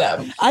know about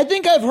them. I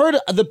think I've heard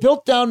the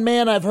Piltdown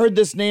Man. I've heard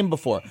this name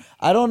before.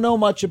 I don't know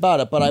much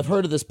about it, but I've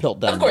heard of this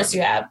Piltdown Man. Of course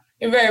you have.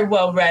 You're very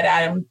well read,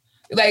 Adam.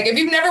 Like, if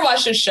you've never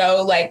watched a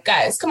show, like,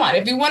 guys, come on.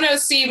 If you want to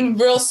seem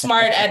real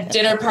smart at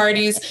dinner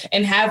parties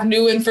and have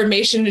new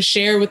information to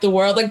share with the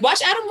world, like,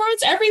 watch Adam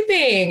Ruins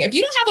Everything. If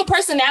you don't have a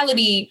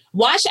personality,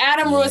 watch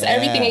Adam Ruins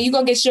Everything, and you're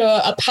going to get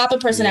a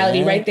pop-up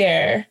personality right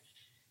there.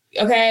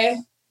 Okay?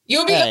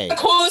 You'll be the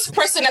coolest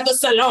person at the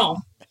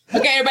salon.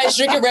 Okay? Everybody's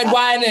drinking red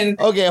wine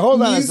and okay,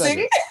 hold on a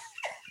second.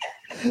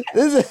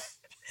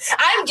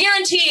 I'm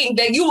guaranteeing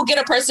that you will get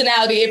a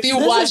personality if you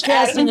watch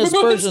casting Adam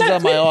aspersions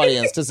on my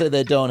audience to say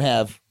they don't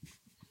have.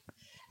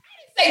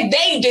 Say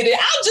they did it.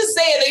 I'm just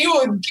saying that you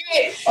would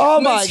get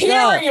God.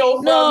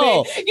 material from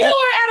it. You know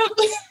what,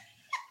 Adam?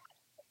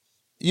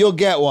 You'll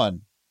get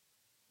one.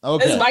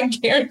 Okay. That's my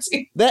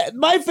guarantee.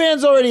 My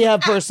fans already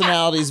have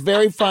personalities,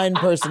 very fine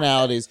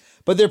personalities,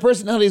 but their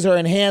personalities are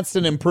enhanced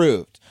and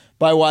improved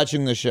by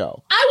watching the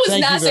show. I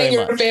was not saying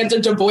your fans are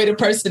devoid of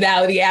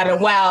personality,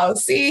 Adam. Wow.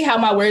 See how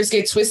my words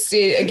get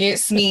twisted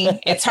against me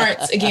and turned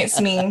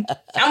against me.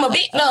 I'm a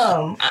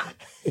victim.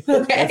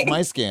 Okay. That's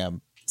my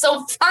scam.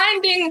 So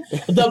finding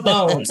the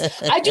bones.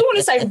 I do want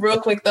to say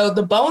real quick, though,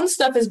 the bone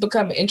stuff has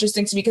become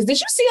interesting to me because did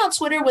you see on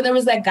Twitter when there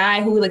was that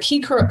guy who like he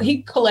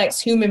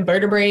collects human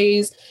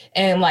vertebrae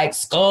and like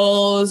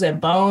skulls and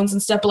bones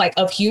and stuff like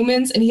of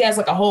humans, and he has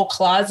like a whole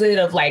closet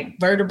of like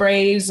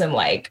vertebrae and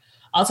like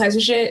all types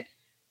of shit.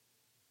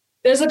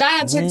 There's a guy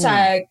on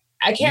TikTok.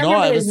 I can't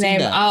remember his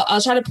name. I'll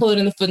try to pull it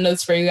in the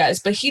footnotes for you guys,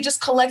 but he just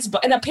collects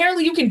and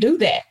apparently you can do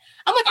that.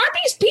 I'm like, aren't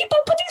these people?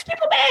 Put these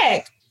people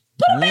back.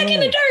 Put them back in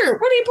the dirt.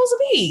 Where are they supposed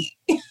to be?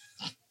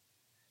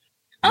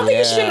 I don't think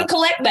you should be able to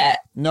collect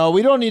that. No,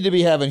 we don't need to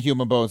be having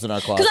human bones in our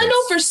closet. Because I know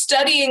for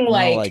studying,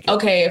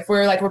 if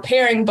we're like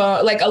repairing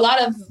bone, like a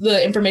lot of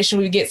the information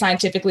we get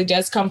scientifically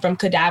does come from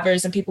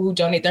cadavers and people who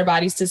donate their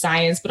bodies to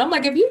science. But I'm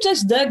like, if you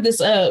just dug this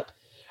up,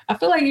 I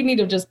feel like you need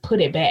to just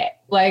put it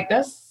back. Like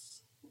I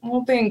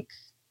don't think.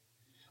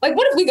 Like,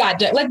 what if we got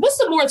dug? Like, what's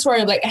the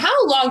moratorium? Like,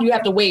 how long do you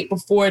have to wait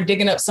before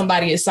digging up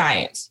somebody is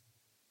science?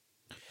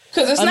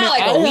 Because it's not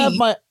like a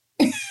week.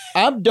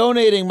 I'm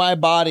donating my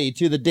body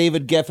to the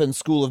David Geffen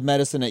School of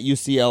Medicine at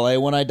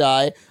UCLA when I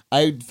die.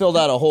 I filled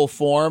out a whole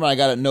form. I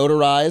got it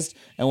notarized.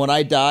 And when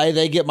I die,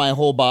 they get my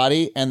whole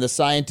body. And the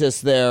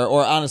scientists there,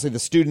 or honestly, the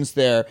students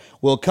there,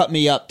 will cut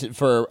me up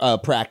for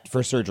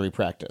surgery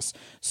practice.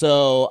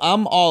 So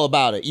I'm all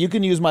about it. You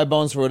can use my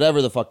bones for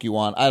whatever the fuck you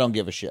want. I don't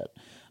give a shit.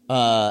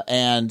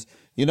 And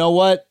you know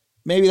what?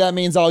 Maybe that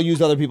means I'll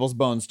use other people's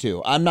bones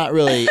too. I'm not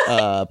really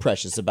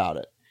precious about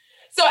it.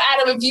 So,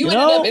 Adam, if you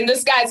ended up in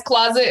this guy's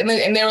closet and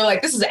they were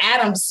like, this is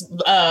Adam's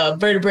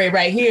vertebrae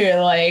right here,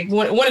 like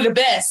one of the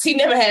best. He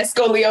never had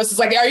scoliosis.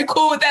 Like, are you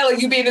cool with that?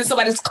 Like, you being in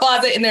somebody's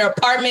closet in their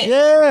apartment?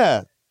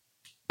 Yeah.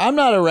 I'm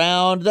not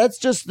around. That's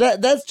just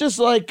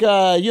like,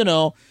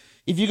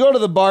 if you go to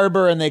the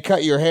barber and they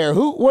cut your hair,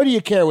 what do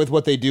you care with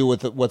what they do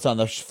with what's on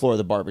the floor of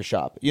the barber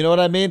shop? You know what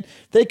I mean?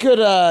 They could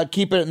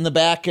keep it in the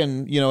back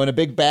and, in a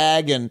big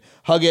bag and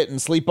hug it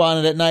and sleep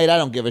on it at night. I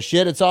don't give a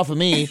shit. It's off of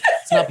me.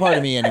 It's not part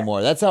of me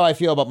anymore. That's how I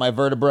feel about my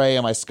vertebrae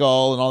and my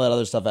skull and all that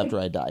other stuff after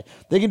I die.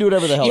 They can do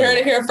whatever the hell you they heard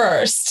want. it here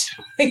first.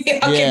 Y'all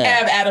can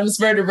have Adam's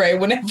vertebrae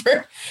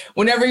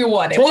whenever you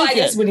want it. Well, I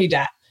guess when he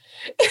died.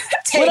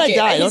 When I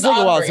die, don't take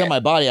it while it's in my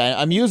body.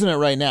 I'm using it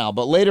right now,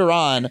 but later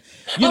on,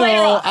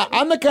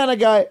 I'm the kind of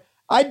guy,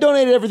 I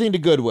donated everything to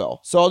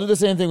Goodwill, so I'll do the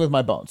same thing with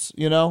my bones,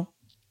 Okay.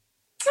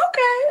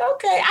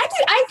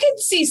 I could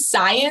see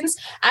science.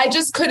 I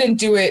just couldn't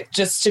do it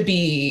just to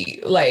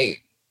be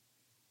like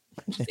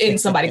in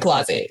somebody's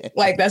closet.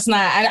 Like, that's not,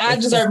 I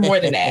deserve more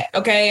than that.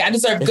 Okay. I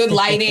deserve good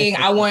lighting.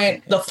 I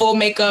want the full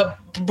makeup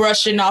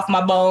brushing off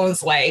my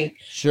bones. Like,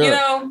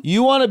 sure.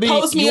 You want to be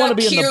in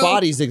cute. the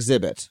bodies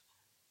exhibit.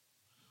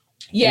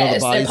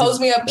 Yes. And pose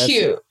me up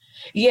cute.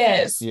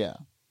 Yes. Yeah.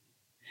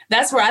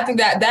 That's where I think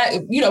that,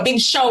 being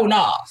shown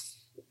off,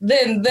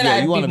 then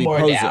I'd be more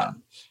posing.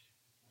 Down.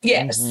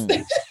 Yes.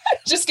 Mm-hmm.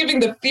 Just giving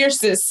the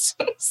fiercest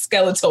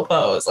skeletal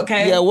pose,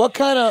 okay? Yeah, what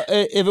kind of,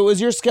 if it was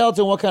your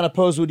skeleton, what kind of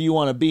pose would you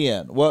want to be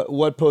in?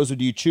 What pose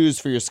would you choose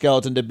for your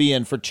skeleton to be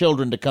in for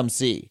children to come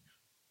see?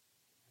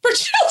 For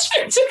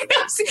children to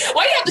come see?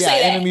 Why do you have to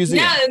say that? In a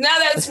museum. Now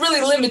that's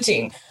really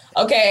limiting.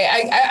 Okay,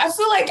 I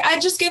feel like I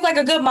just gave like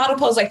a good model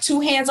pose, like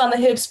 2 hands on the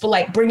hips, but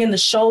like bringing the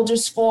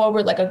shoulders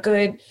forward, like a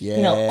good, maybe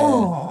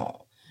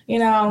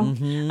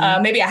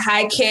a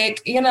high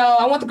kick.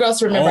 I want the girls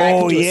to remember I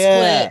can do a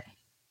split.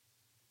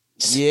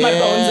 Yeah. My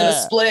bones in a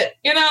split.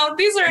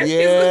 These are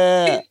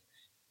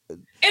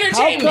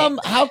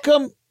entertainment. How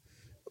come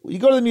you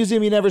go to the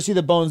museum, you never see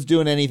the bones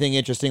doing anything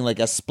interesting like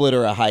a split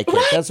or a high kick?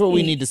 Right. That's what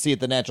we need to see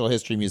at the Natural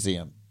History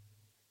Museum.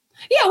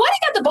 Yeah, why do you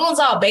got the bones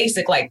all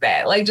basic like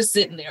that? Like just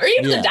sitting there. Or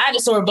even the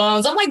dinosaur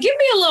bones. I'm like, give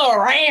me a little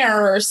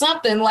rare or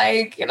something.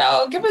 Like, give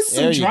us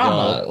some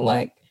drama. Go.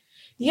 Like,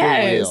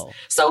 yes.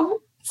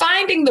 So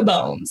finding the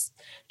bones.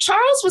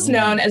 Charles was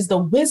known as the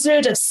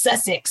Wizard of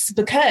Sussex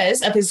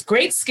because of his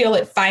great skill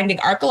at finding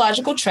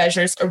archaeological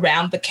treasures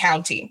around the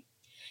county.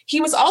 He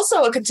was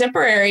also a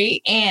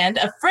contemporary and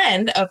a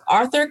friend of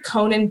Arthur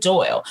Conan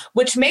Doyle,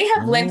 which may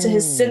have lent to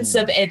his sense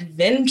of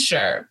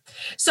adventure.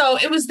 So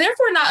it was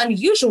therefore not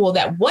unusual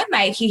that one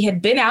night he had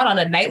been out on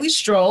a nightly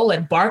stroll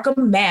at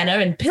Barkham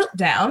Manor in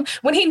Piltdown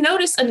when he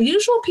noticed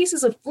unusual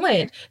pieces of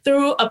flint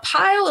through a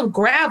pile of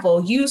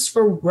gravel used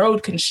for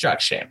road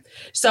construction.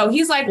 So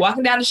he's like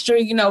walking down the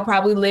street,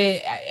 probably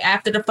lit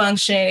after the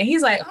function. And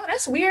he's like, oh,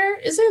 that's weird.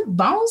 Is it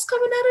bones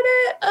coming out of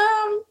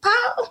that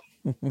pile?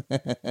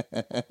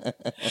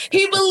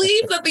 He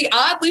believed that the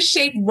oddly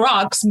shaped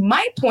rocks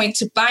might point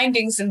to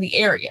findings in the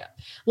area.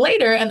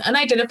 Later, an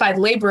unidentified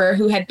laborer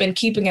who had been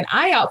keeping an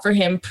eye out for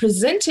him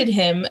presented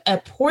him a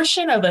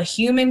portion of a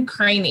human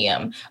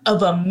cranium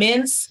of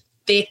immense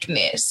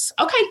thickness.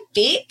 Okay,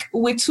 thick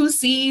with 2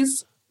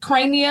 C's,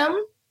 cranium.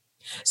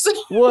 So,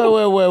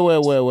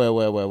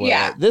 wait.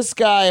 Yeah. This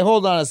guy,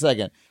 hold on a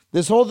second.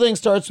 This whole thing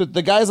starts with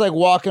the guy's like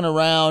walking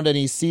around and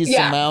he sees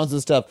some mounds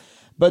and stuff.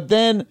 But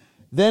then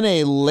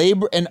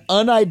an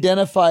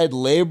unidentified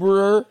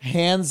laborer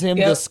hands him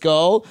the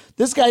skull.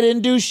 This guy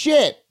didn't do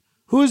shit.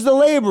 Who's the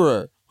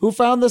laborer? Who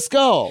found the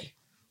skull?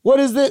 What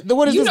is this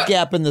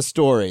gap in the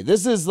story?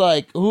 This is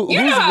like whose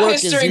how work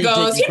history is he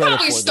goes. He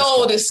probably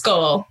stole this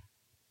skull.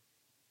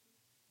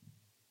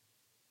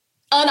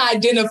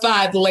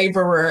 Unidentified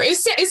laborer.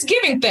 It's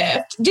giving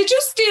theft. Did you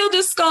steal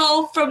this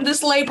skull from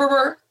this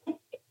laborer?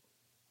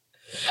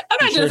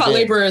 Unidentified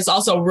laborer is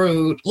also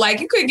rude. Like,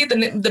 you couldn't get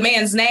the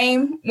man's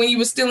name when you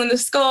were stealing the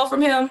skull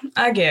from him?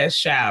 I guess,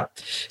 shout.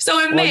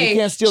 So in May... you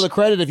can't steal the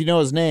credit if you know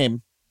his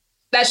name.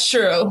 That's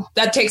true.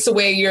 That takes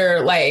away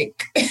your,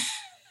 like...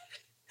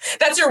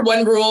 that's your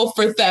one rule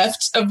for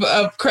theft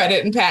of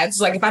credit and patents.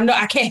 Like, if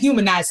I can't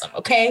humanize them,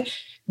 okay?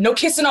 No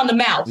kissing on the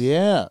mouth.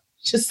 Yeah.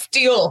 Just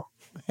steal.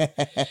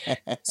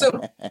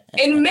 So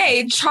in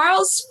May,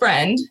 Charles'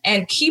 friend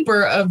and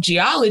keeper of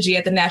geology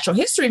at the Natural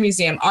History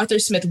Museum, Arthur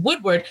Smith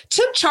Woodward,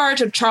 took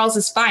charge of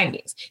Charles's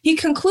findings. He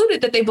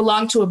concluded that they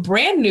belonged to a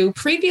brand new,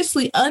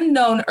 previously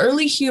unknown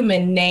early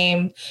human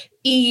named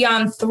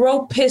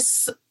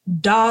Eanthropus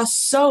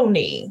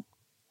dawsoni.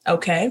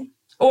 Okay.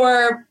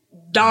 Or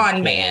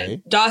Dawn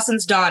Man.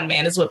 Dawson's Dawn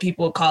Man is what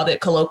people called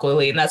it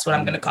colloquially, and that's what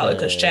I'm going to call it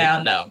because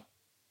child, no.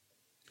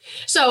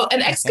 So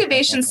an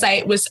excavation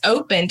site was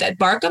opened at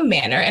Barkham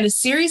Manor, and a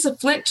series of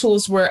flint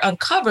tools were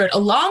uncovered,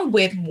 along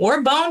with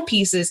more bone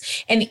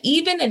pieces and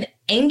even an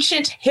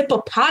ancient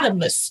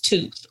hippopotamus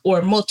tooth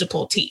or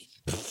multiple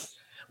teeth,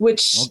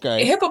 which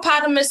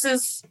hippopotamus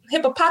is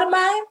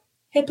hippopotami?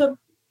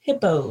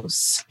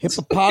 Hippos.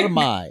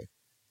 Hippopotami.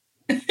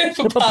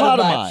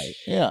 Hippopotami.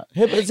 Yeah.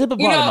 It's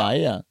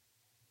hippopotami, yeah.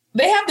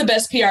 They have the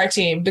best PR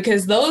team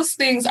because those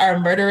things are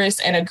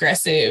murderous and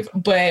aggressive,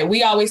 but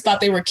we always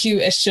thought they were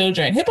cute as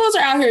children. Hippos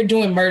are out here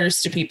doing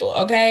murders to people,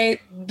 okay?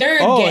 They're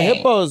a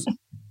gang.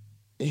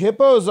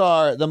 Hippos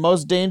are the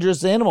most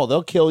dangerous animal.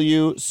 They'll kill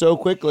you so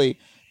quickly.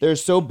 They're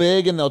so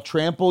big and they'll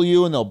trample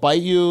you and they'll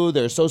bite you.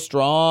 They're so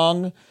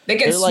strong. They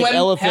can swim like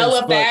elephants,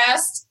 hella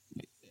fast.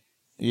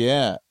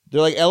 Yeah.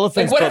 They're like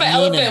elephants. Like, what if an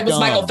elephant was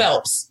Michael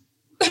Phelps?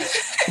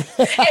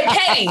 And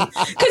petty.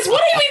 Because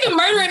what are you even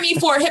murdering me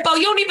for, Hippo?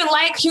 You don't even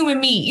like human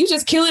meat. You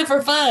just kill it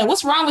for fun.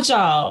 What's wrong with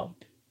y'all?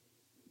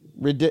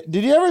 Did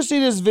you ever see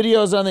these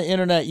videos on the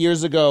internet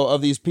years ago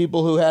of these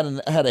people who had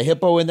a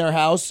hippo in their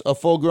house, a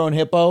full-grown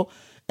hippo,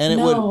 and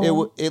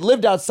it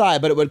lived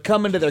outside, but it would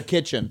come into their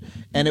kitchen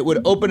and it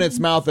would open its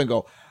mouth and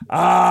go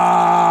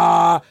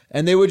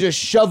and they would just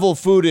shovel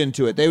food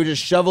into it. They would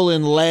just shovel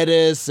in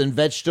lettuce and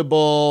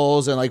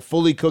vegetables and like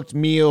fully cooked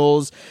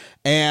meals.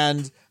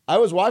 And I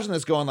was watching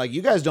this going like,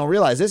 you guys don't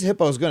realize this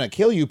hippo is going to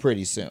kill you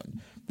pretty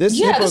soon. This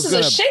hippo's this is a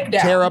gonna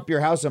shakedown. tear up your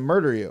house and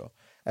murder you.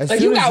 As Like,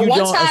 soon you as got you one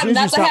don't, time as soon as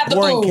not you to stop have the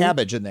pouring food.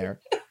 cabbage in there.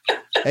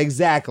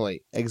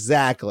 Exactly.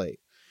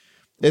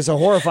 It's a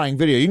horrifying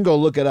video. You can go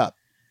look it up.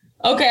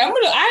 Okay,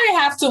 I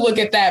have to look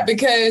at that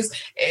because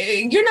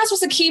you're not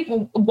supposed to keep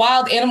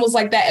wild animals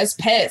like that as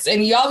pets.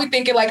 And y'all be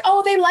thinking like,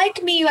 oh, they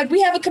like me. Like,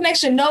 we have a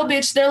connection. No,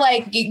 bitch. They're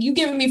like, you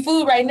giving me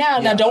food right now.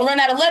 Yeah. Now don't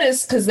run out of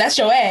lettuce because that's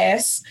your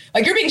ass.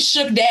 Like, you're being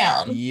shook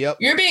down. Yep.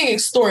 You're being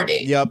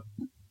extorted. Yep.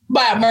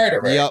 By a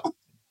murderer.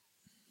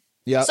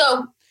 Yep.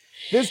 So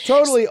this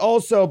totally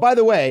also, by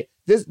the way,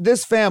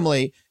 this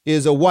family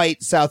is a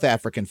white South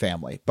African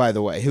family, by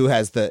the way, who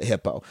has the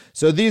hippo.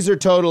 So these are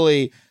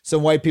totally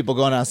some white people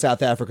going out of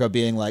South Africa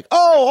being like,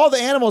 oh, all the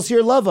animals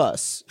here love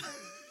us.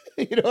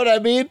 You know what I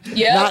mean?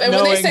 Yeah. And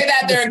when they say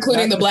that, they're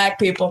including the black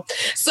people.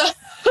 So.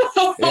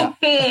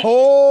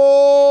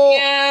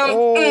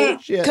 Yeah.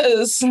 Shit.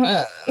 Because,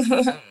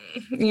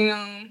 you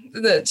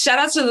know, shout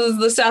out to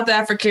the South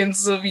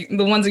Africans, the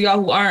ones of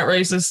y'all who aren't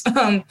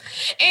racist.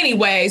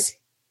 Anyways.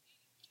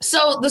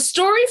 So the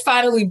story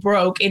finally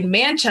broke in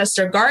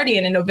Manchester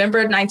Guardian in November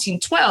of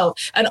 1912,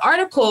 an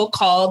article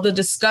called The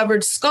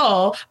Discovered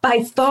Skull,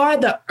 by far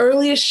the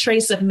earliest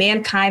trace of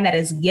mankind that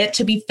is yet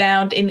to be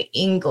found in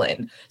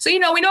England. So, you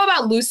know, we know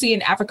about Lucy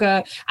in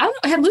Africa. I don't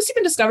know, had Lucy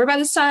been discovered by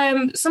this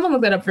time? Someone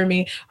look that up for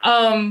me.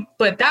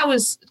 But that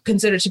was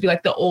considered to be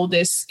like the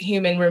oldest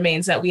human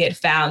remains that we had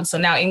found. So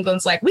now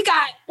England's like, we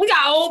got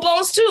old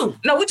bones too.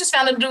 No, we just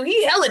found a dude.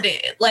 He hella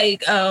dead.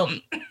 Like,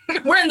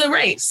 we're in the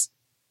race.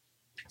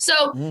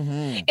 So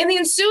in the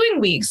ensuing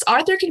weeks,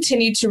 Arthur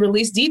continued to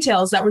release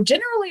details that were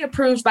generally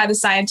approved by the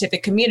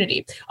scientific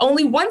community.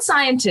 Only one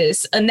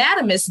scientist,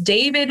 anatomist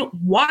David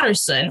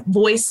Watterson,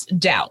 voiced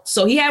doubt.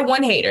 So he had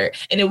one hater,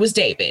 and it was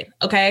David,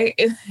 okay?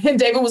 And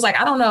David was like,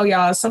 I don't know,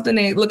 y'all. Something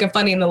ain't looking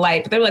funny in the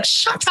light. But they were like,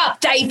 shut up,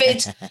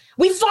 David.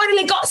 We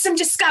finally got some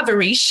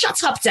discovery.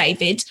 Shut up,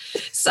 David.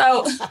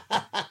 So...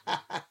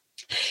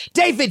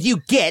 David,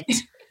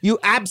 you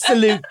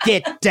absolute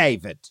get,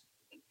 David.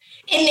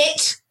 In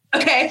it.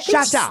 Okay.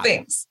 Shut up.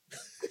 Things.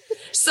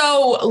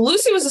 So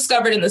Lucy was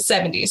discovered in the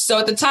 70s. So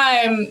at the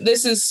time,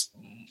 this is,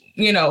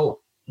 you know,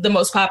 the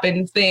most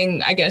popping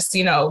thing, I guess,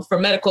 you know, for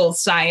medical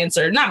science,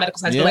 or not medical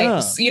science, but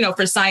like, you know,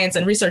 for science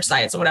and research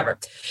science or whatever.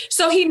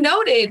 So he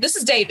noted, this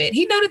is David,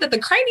 he noted that the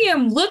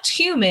cranium looked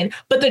human,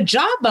 but the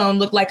jawbone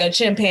looked like a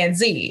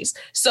chimpanzee's.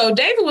 So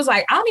David was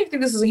like, I don't even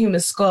think this is a human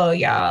skull,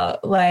 y'all.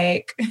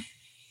 Like...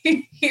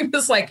 He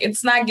was like,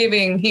 it's not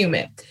giving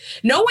human.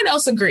 No one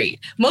else agreed,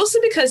 mostly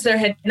because there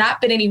had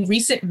not been any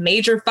recent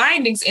major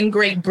findings in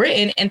Great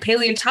Britain, and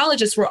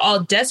paleontologists were all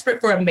desperate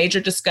for a major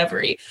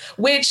discovery,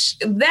 which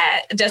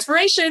that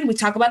desperation, we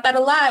talk about that a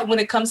lot when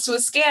it comes to a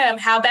scam.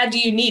 How bad do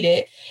you need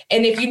it?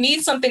 And if you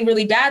need something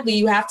really badly,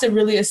 you have to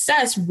really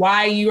assess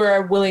why you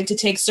are willing to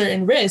take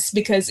certain risks,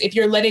 because if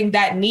you're letting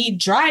that need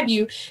drive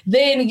you,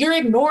 then you're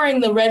ignoring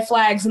the red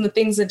flags and the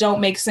things that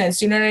don't make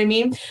sense. You know what I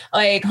mean?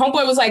 Like,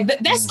 homeboy was like,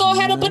 that skull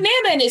had a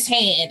banana in his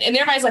hand, and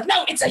everybody's like,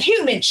 no, it's a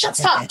human.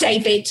 Shut up,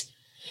 David.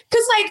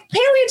 Because like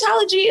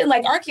paleontology and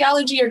like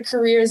archaeology are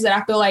careers that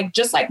I feel like,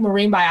 just like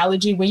marine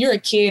biology, when you're a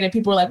kid and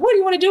people are like, what do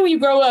you want to do when you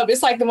grow up?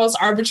 It's like the most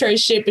arbitrary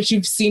shit, but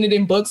you've seen it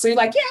in books. So you're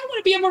like, yeah, I want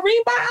to be a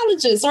marine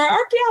biologist or an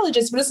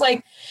archaeologist. But it's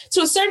like, to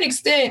a certain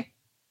extent,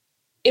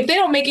 if they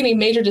don't make any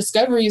major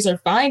discoveries or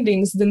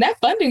findings, then that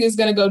funding is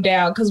going to go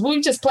down, because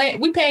we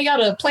paying y'all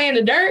to play in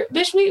the dirt.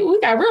 Bitch, we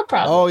got real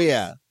problems. Oh,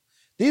 yeah.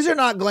 These are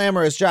not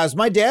glamorous jobs.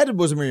 My dad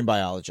was a marine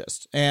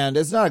biologist, and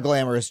it's not a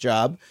glamorous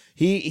job.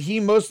 He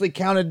mostly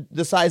counted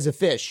the size of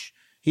fish.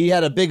 He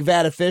had a big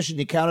vat of fish, and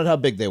he counted how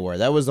big they were.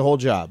 That was the whole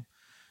job.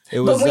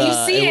 But when you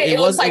see it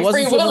was like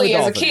Free Willy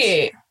as a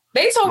kid.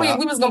 They told me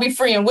we was going to be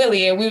free and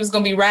Willy, and we was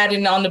going to be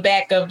riding on the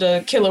back of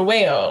the killer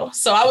whale.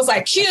 So I was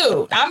like,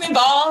 cute, I'm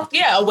involved.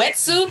 Yeah, a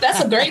wetsuit,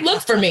 that's a great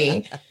look for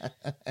me.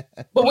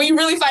 But when you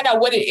really find out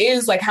what it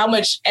is, like how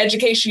much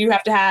education you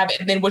have to have,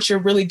 and then what you're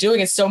really doing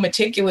is so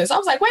meticulous. I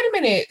was like, wait a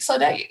minute. So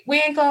that we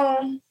ain't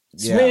going to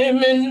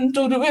swimming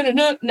through the winter.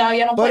 No,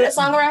 you don't play that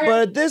song around here?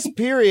 But at this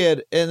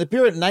period, in the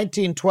period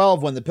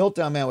 1912, when the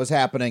Piltdown Man was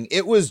happening,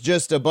 it was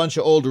just a bunch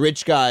of old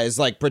rich guys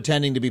like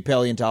pretending to be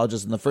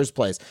paleontologists in the first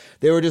place.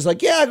 They were just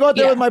like, yeah, I go out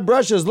there with my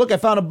brushes. Look, I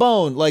found a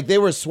bone. Like, they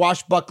were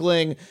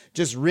swashbuckling,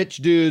 just rich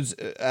dudes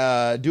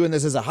doing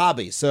this as a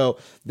hobby. So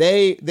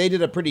they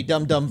did a pretty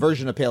dumb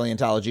version of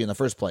paleontology in the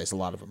first place, a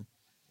lot of them.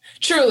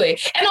 Truly.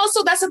 And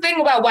also, that's the thing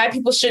about why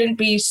people shouldn't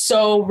be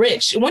so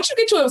rich. Once you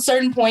get to a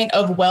certain point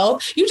of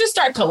wealth, you just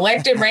start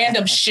collecting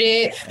random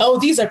shit. Oh,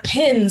 these are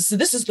pens.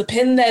 This is the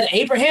pen that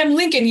Abraham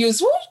Lincoln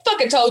used. Who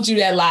fucking told you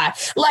that lie?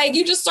 Like,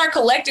 you just start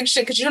collecting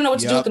shit because you don't know what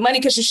to do with the money,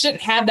 because you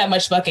shouldn't have that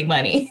much fucking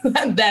money.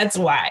 That's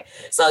why.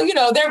 So, you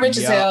know, they're rich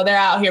as hell. They're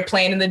out here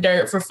playing in the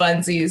dirt for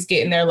funsies,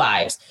 getting their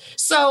lives.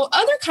 So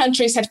other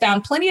countries had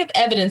found plenty of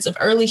evidence of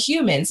early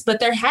humans, but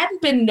there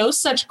hadn't been no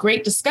such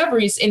great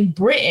discoveries in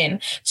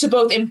Britain, to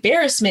both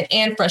embarrassment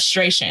and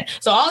frustration.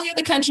 So all the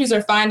other countries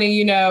are finding,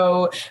 you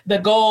know, the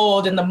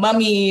gold and the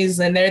mummies,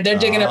 and they're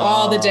digging up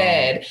all the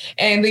dead.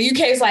 And the UK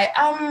is like,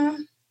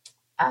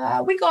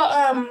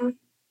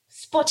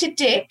 spotted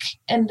dick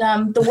and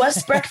the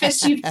worst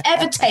breakfast you've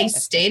ever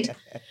tasted,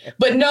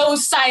 but no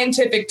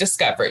scientific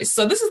discoveries.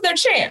 So this is their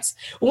chance.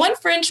 One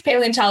French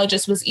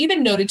paleontologist was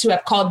even noted to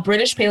have called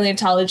British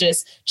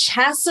paleontologist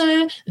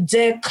chasseurs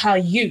de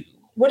cailloux.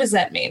 What does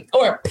that mean?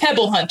 Or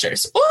pebble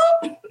hunters. Ooh,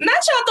 not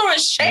y'all throwing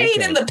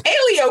shade in the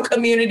paleo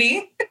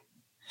community.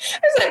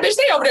 It's like, bitch,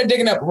 they over there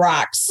digging up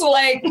rocks.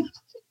 Like,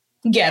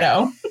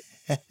 ghetto.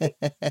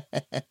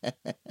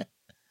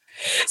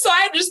 So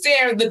I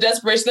understand the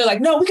desperation. They're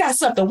like, no, we got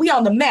something. We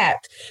on the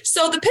map.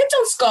 So the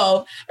Piltdown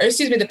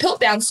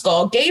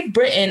skull gave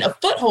Britain a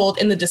foothold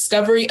in the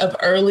discovery of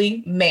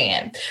early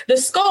man. The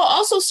skull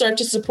also served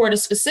to support a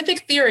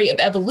specific theory of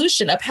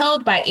evolution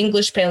upheld by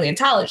English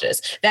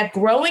paleontologists, that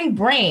growing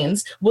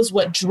brains was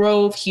what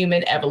drove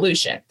human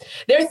evolution.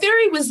 Their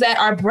theory was that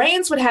our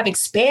brains would have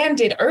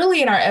expanded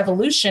early in our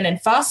evolution,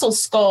 and fossil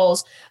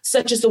skulls,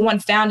 such as the one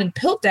found in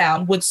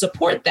Piltdown, would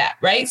support that,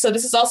 right? So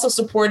this is also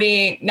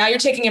supporting, now you're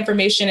taking information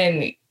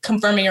and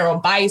confirming your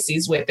own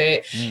biases with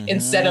it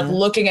instead of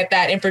looking at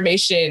that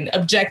information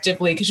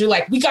objectively, because you're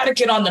like, we got to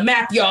get on the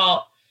map,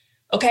 y'all.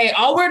 Okay,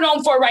 all we're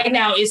known for right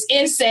now is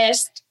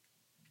incest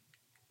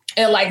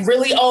and like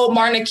really old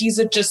monarchies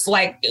of just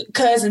like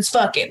cousins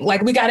fucking.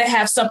 Like, we got to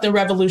have something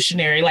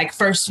revolutionary, like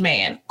first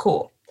man.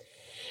 Cool.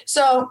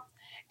 So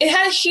it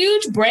had a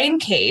huge brain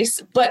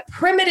case, but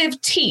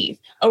primitive teeth,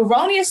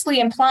 erroneously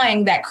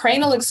implying that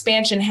cranial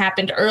expansion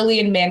happened early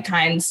in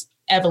mankind's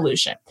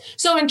evolution.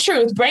 So in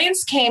truth,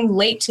 brains came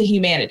late to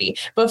humanity,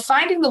 but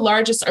finding the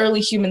largest early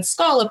human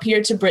skull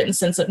appeared to Britain's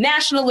sense of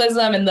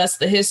nationalism, and thus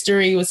the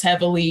history was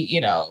heavily,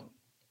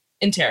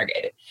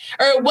 interrogated.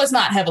 Or it was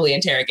not heavily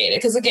interrogated,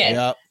 because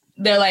again,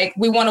 they're like,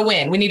 we want to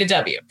win. We need a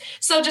W.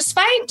 So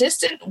despite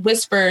distant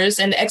whispers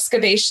and the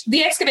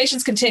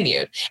excavations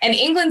continued, and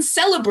England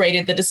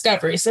celebrated the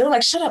discovery. So they're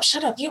like, shut up.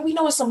 Yeah, we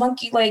know it's a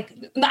monkey. Like,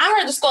 I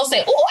heard the skull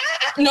say, oh,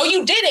 no,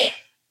 you didn't.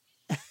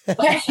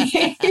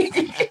 Okay.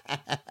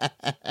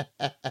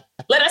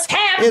 Let us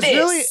have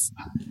this.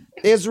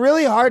 It's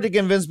really hard to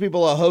convince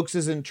people a hoax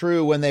isn't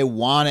true when they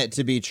want it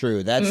to be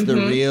true. That's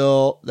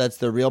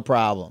the real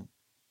problem.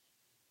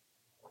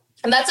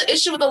 And that's an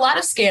issue with a lot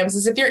of scams,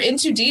 is if you're in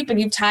too deep and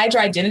you've tied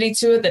your identity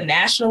to it, the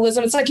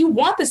nationalism, it's like you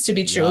want this to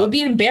be true. It would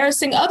be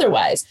embarrassing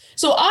otherwise.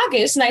 So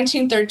August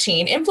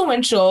 1913,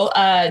 influential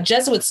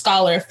Jesuit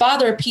scholar,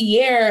 Father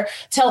Pierre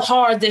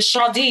Teilhard de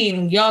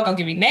Chardin, y'all gonna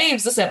give me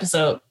names this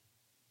episode,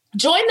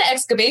 joined the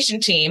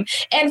excavation team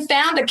and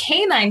found a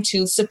canine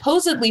tooth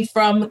supposedly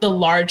from the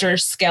larger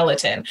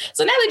skeleton.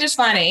 So now they're just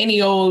finding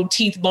any old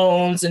teeth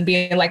bones and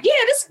being like, yeah,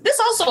 this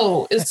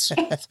also is...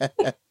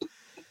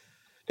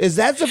 Is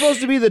that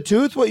supposed to be the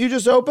tooth, what you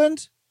just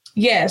opened?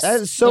 Yes.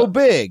 That is so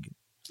big.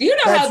 You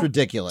know That's how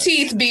ridiculous.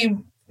 Teeth be,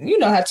 you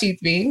know how teeth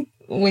be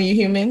when you're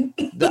human.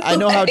 I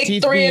know how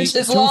teeth 3 be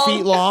inches 2 long.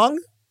 feet long.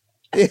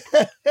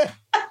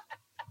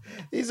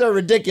 These are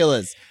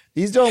ridiculous.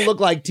 These don't look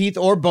like teeth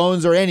or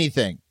bones or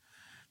anything.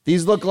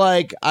 These look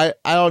like, I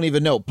don't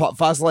even know,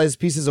 fossilized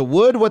pieces of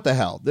wood? What the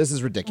hell? This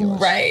is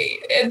ridiculous. Right.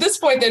 At this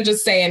point, they're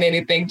just saying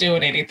anything,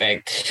 doing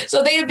anything.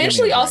 So they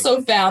eventually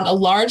also found a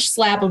large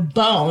slab of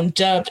bone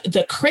dubbed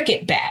the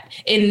cricket bat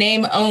in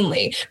name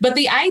only. But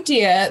the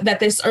idea that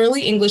this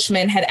early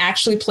Englishman had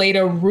actually played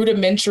a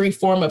rudimentary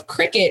form of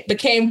cricket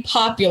became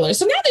popular.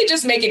 So now they're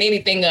just making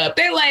anything up.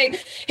 They're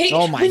like, hey,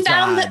 we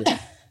found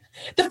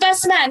the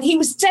first man. He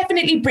was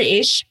definitely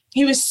British.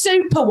 He was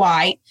super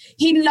white.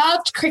 He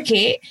loved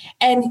cricket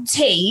and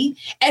tea.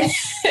 And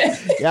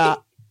yeah.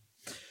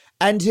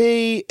 And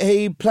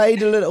he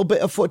played a little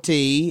bit of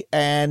footy,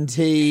 and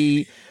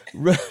he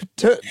loved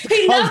the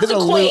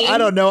Queen. I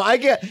don't know.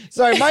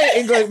 Sorry,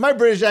 my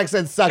British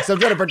accent sucks. I'm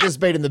trying to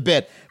participate in the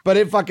bit, but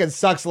it fucking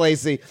sucks,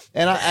 Lacey.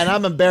 And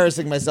I'm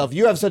embarrassing myself.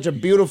 You have such a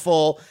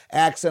beautiful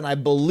accent. I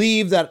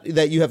believe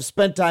that you have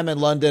spent time in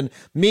London.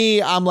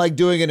 Me, I'm like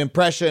doing an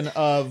impression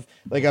of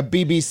like a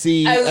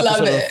BBC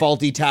episode of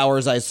Faulty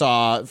Towers I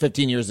saw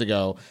 15 years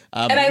ago.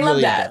 And I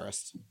love that.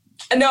 Embarrassed.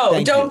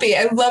 No, don't be.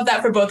 I love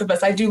that for both of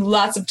us. I do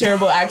lots of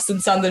terrible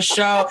accents on the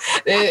show,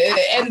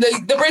 and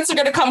the Brits are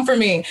going to come for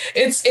me.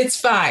 It's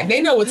fine.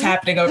 They know what's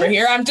happening over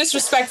here. I'm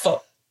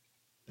disrespectful.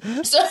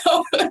 So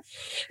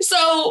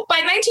by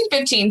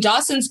 1915,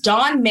 Dawson's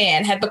Dawn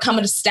Man had become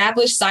an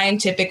established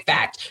scientific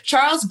fact.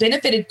 Charles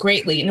benefited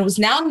greatly and was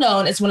now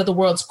known as one of the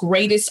world's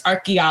greatest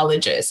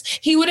archaeologists.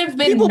 He would have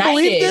been People knighted.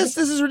 believe this?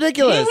 This is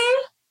ridiculous.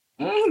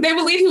 They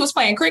believe he was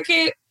playing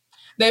cricket.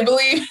 They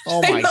believe.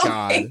 Oh my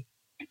God.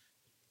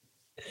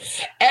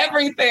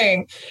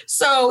 Everything.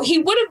 So he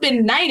would have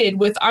been knighted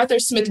with Arthur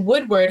Smith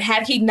Woodward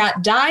had he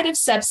not died of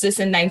sepsis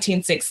in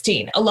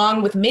 1916,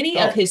 along with many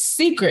of his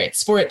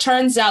secrets, for it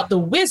turns out the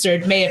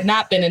wizard may have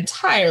not been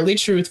entirely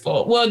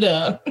truthful. Well,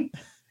 duh.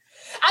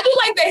 I do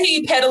like that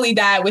he pettily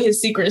died with his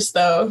secrets,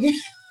 though.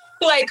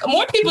 Like,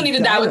 more people need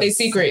to die with their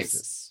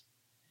secrets.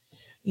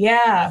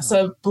 Yeah,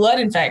 so blood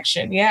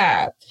infection,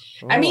 yeah.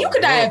 I mean, you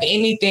could die of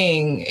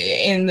anything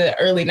in the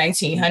early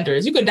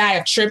 1900s. You could die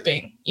of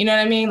tripping. You know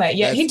what I mean? Like,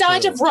 yeah, he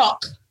died of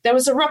rock. There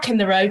was a rock in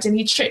the road and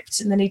he tripped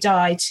and then he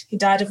died. He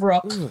died of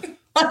rock.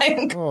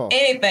 Like,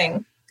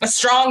 anything. A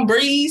strong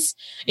breeze.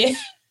 Yeah.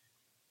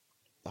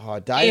 Oh,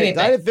 died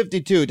at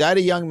 52. Died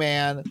a young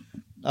man.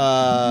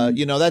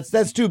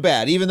 That's too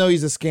bad. Even though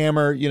he's a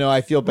scammer,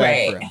 I feel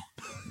bad for him.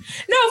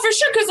 No, for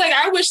sure. Because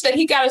I wish that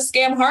he got a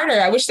scam harder.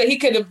 I wish that he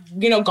could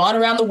have, gone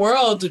around the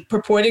world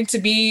purporting to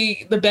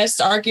be the best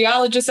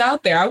archaeologist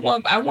out there.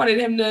 I wanted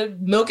him to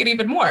milk it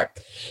even more.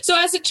 So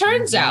as it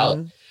turns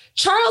out,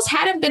 Charles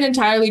hadn't been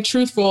entirely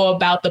truthful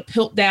about the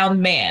Piltdown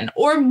Man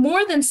or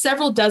more than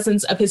several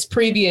dozens of his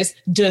previous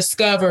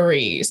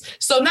discoveries.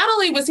 So not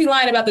only was he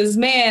lying about this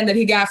man that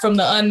he got from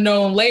the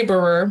unknown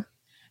laborer,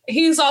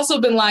 he's also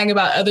been lying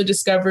about other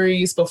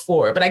discoveries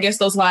before, but I guess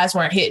those lies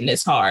weren't hitting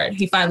as hard.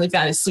 He finally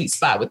found his sweet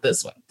spot with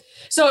this one.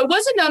 So it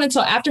wasn't known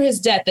until after his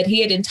death that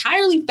he had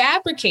entirely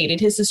fabricated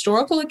his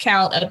historical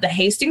account of the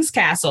Hastings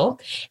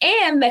Castle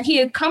and that he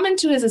had come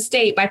into his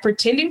estate by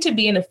pretending to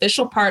be an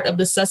official part of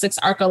the Sussex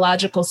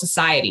Archaeological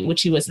Society,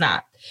 which he was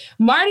not.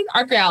 Modern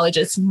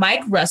archaeologist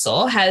Mike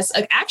Russell has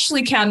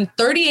actually counted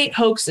 38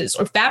 hoaxes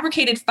or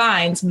fabricated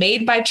finds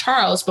made by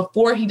Charles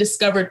before he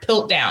discovered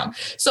Piltdown.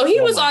 So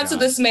he was onto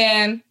this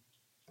man,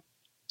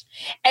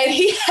 and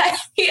he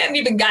hadn't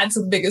even gotten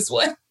to the biggest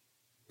one.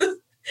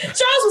 Charles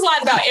was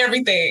lying about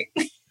everything.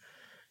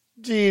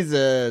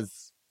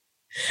 Jesus.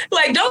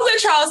 Like, don't let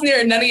Charles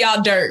near none of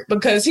y'all dirt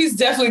because he's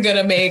definitely going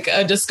to make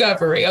a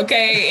discovery,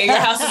 okay? And your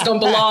house is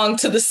going to belong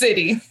to the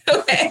city,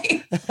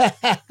 okay?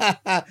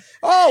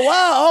 Oh,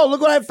 wow. Oh,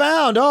 look what I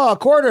found. Oh, a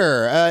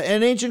quarter.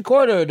 An ancient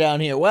quarter down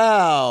here.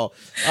 Wow.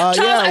 Charles,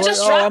 I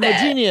just dropped that.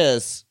 I'm a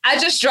genius. I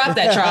just dropped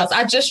that, Charles.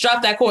 I just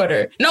dropped that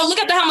quarter. No, look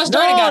at how much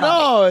dirt it got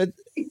on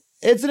me.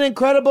 It's an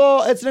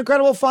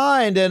incredible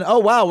find. And oh,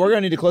 wow, we're going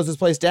to need to close this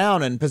place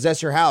down and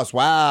possess your house.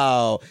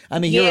 Wow.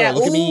 I'm a hero.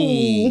 Look at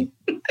me.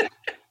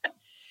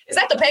 Is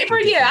that the paper?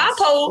 Yeah, I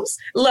pose.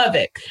 Love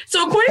it.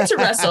 So according to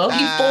Russell,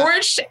 he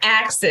forged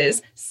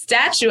axes,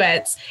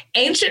 statuettes,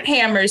 ancient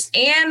hammers,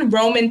 and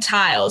Roman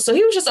tiles. So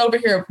he was just over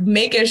here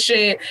making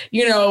shit,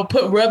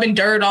 rubbing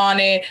dirt on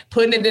it,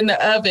 putting it in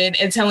the oven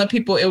and telling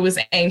people it was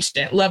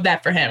ancient. Love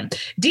that for him.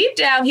 Deep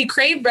down, he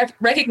craved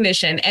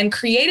recognition and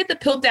created the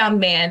Piltdown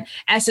Man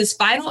as his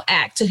final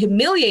act to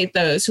humiliate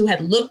those who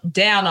had looked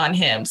down on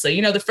him. So,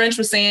 the French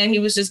were saying he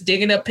was just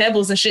digging up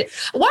pebbles and shit.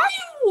 Why are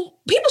you...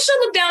 People should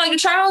look down on you,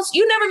 Charles.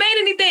 You never made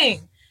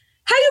anything.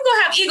 How you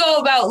gonna have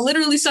ego about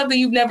literally something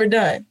you've never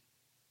done?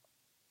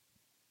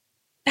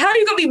 How are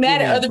you gonna be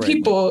mad at other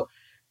people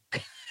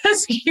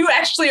because you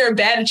actually are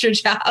bad at your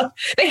job?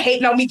 They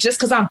hating on me just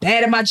because I'm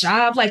bad at my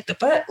job. Like the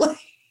fuck?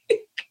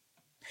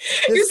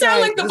 You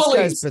sound like the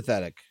police.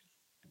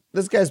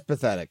 This guy's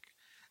pathetic.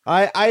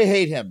 I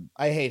hate him.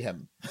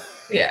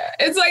 Yeah,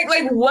 it's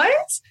like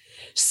what?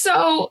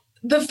 So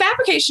the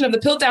fabrication of the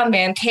Piltdown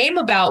Man came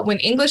about when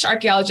English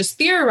archaeologists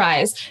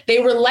theorized they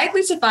were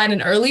likely to find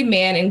an early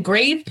man in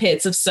grave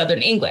pits of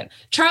southern England.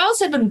 Charles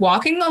had been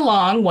walking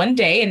along one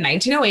day in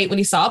 1908 when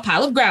he saw a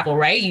pile of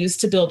gravel, used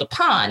to build a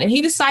pond, and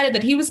he decided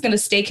that he was going to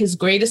stake his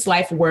greatest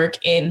life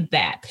work in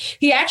that.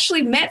 He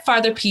actually met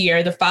Father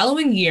Pierre the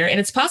following year,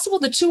 and it's possible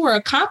the two were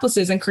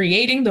accomplices in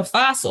creating the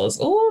fossils.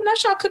 Oh,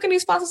 not y'all cooking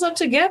these fossils up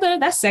together.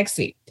 That's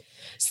sexy.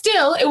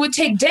 Still, it would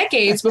take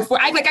decades before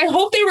I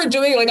hope they were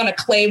doing it on a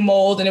clay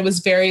mold and it was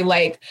very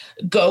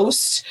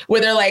Ghost,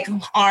 where they're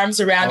arms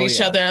around each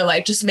other,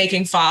 just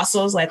making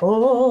fossils.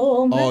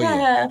 Oh my God.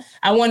 Yeah.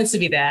 I want it to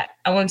be that.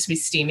 I want it to be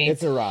steamy.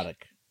 It's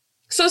erotic.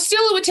 So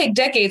still, it would take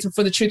decades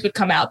before the truth would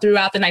come out.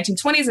 Throughout the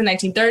 1920s and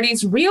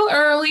 1930s, real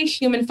early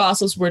human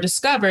fossils were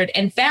discovered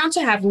and found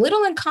to have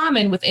little in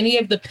common with any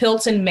of the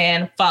Piltdown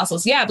Man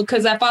fossils. Yeah,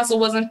 because that fossil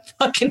wasn't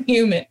fucking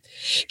human.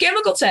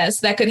 Chemical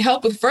tests that could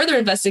help with further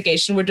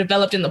investigation were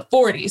developed in the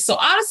 40s. So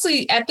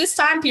honestly, at this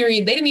time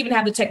period, they didn't even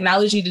have the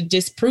technology to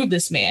disprove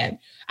this man.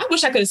 I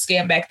wish I could have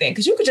scammed back then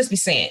because you could just be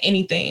saying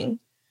anything.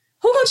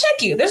 Who gonna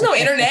check you? There's no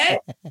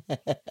internet.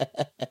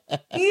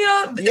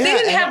 They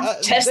didn't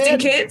have testing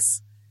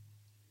kits.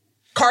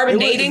 Carbon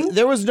dating.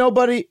 There was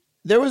nobody.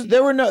 There was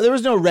no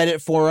Reddit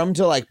forum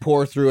to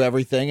pour through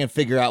everything and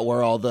figure out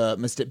where all the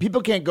mistakes.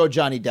 People can't go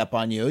Johnny Depp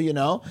on you,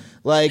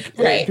 Right.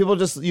 People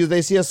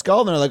they see a skull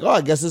and they're like, oh,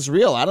 I guess it's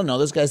real. I don't know.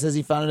 This guy says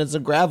he found it in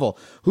some gravel.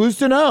 Who's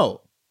to know?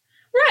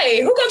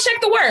 Right. Who gonna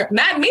check the work?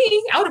 Not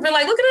me. I would have been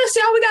like, look at us,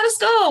 y'all. We got a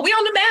skull. We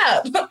on the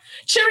map.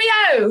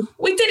 Cheerio.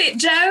 We did it,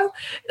 Joe.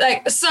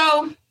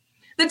 So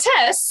the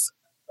tests,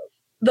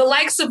 the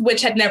likes of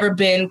which had never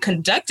been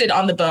conducted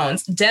on the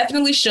bones,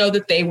 definitely show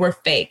that they were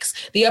fakes.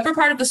 The upper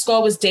part of the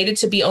skull was dated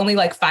to be only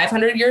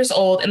 500 years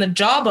old and the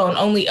jawbone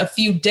only a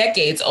few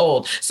decades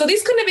old. So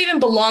these couldn't have even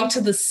belonged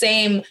to the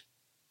same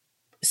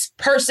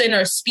person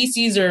or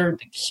species or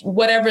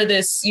whatever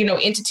this,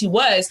 entity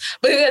was,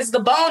 because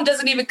the bone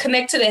doesn't even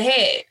connect to the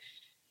head.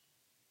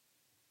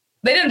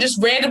 They didn't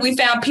just randomly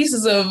found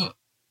pieces of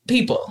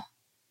people.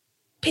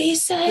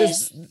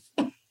 Pieces.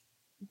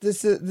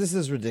 This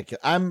is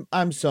ridiculous.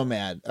 I'm so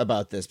mad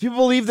about this. People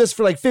believe this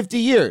for 50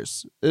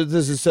 years.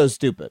 This is so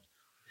stupid.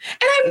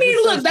 And I mean,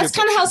 look, that's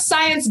kind of how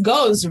science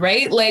goes,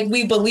 right?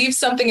 We believe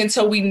something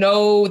until we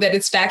know that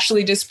it's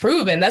factually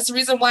disproven. That's the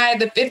reason why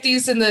the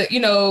 50s and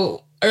the,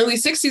 early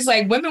 60s,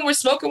 like women were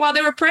smoking while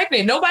they were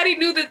pregnant. Nobody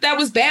knew that that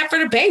was bad for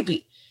the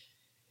baby.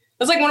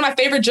 It's like one of my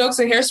favorite jokes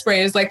in Hairspray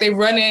is like they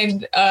run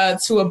in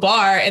to a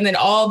bar and then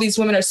all these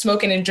women are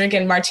smoking and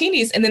drinking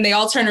martinis and then they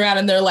all turn around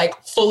and they're like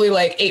fully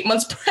like 8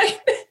 months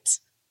pregnant.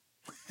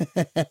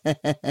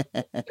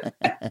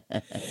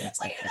 It's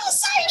like,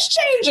 science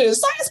changes.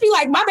 Science be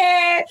like, my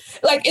bad.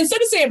 Like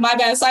instead of saying my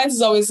bad, science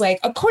is always like,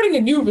 according to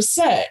new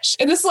research.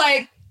 And it's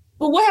like,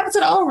 well, what happened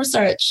to the old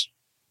research?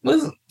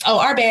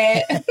 Our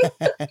bad.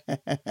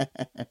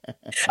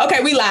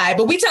 Okay, we lied,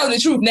 but we telling the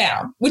truth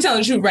now. We telling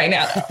the truth right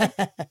now.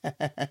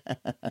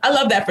 I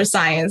love that for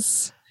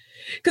science.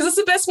 Because it's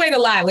the best way to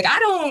lie. Like,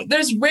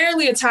 there's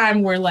rarely a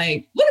time where,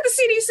 like, look at the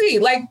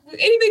CDC. Like,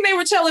 anything they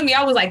were telling me,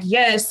 I was like,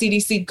 yes,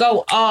 CDC,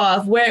 go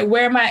off.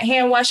 Wear my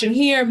hand washing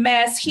here,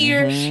 mask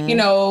here,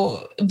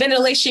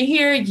 ventilation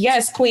here.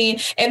 Yes, queen.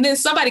 And then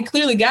somebody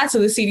clearly got to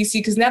the CDC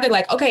because now they're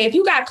like, okay, if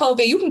you got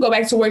COVID, you can go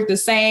back to work the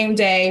same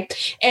day.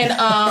 And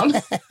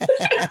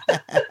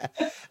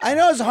I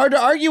know it's hard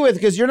to argue with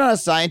because you're not a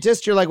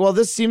scientist. You're like, well,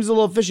 this seems a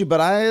little fishy,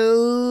 but I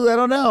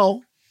don't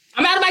know.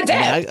 I'm out of my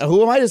depth.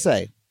 Who am I to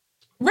say?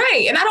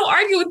 Right. And I don't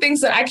argue with things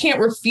that I can't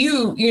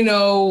refute,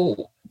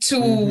 to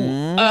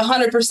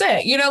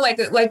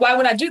 100%, like, why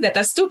would I do that?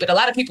 That's stupid. A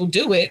lot of people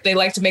do it. They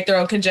like to make their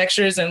own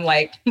conjectures and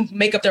like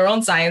make up their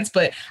own science,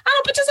 but I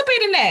don't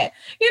participate in that,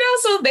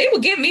 so they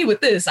would get me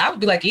with this. I would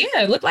be like,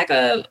 yeah, it looked like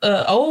a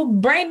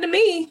old brain to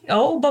me.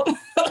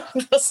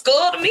 A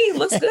skull to me.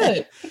 Looks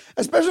good.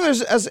 Especially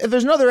if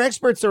there's no other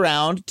experts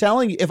around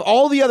telling, if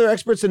all the other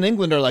experts in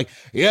England are like,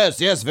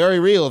 yes,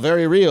 very real,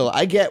 very real.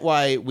 I get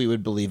why we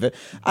would believe it.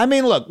 I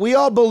mean, look, we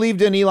all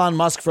believed in Elon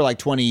Musk for like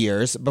 20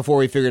 years before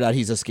we figured out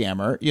he's a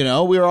scammer.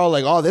 We were all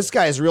like, oh, this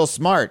guy is real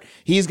smart.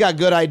 He's got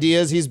good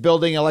ideas. He's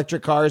building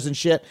electric cars and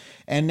shit.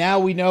 And now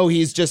we know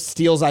he's just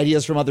steals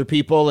ideas from other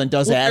people and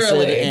does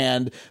acid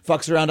and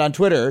fucks around on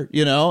Twitter,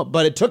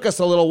 But it took us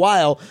a little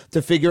while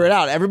to figure it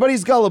out.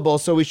 Everybody's gullible,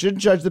 so we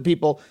shouldn't judge the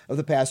people of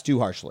the past too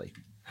harshly.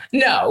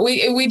 No,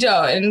 we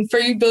don't. And for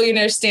you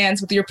billionaire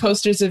stands with your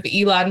posters of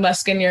Elon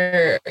Musk and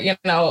your,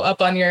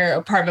 up on your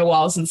apartment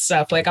walls and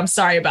stuff, like, I'm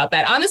sorry about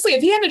that. Honestly,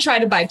 if he hadn't tried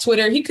to buy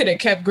Twitter, he could have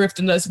kept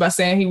grifting us by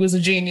saying he was a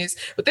genius.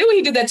 But then when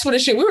he did that Twitter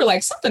shit, we were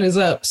like, something is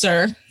up,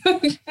 sir.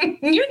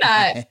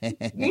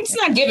 It's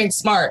not giving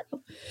smart.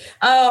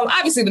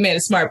 Obviously the man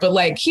is smart, but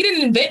like he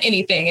didn't invent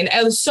anything.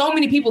 And so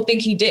many people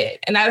think he did.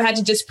 And I had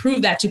to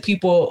disprove that to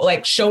people,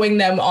 like showing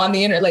them on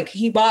the internet, like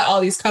he bought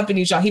all these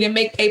companies, y'all. He didn't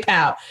make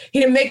PayPal. He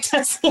didn't make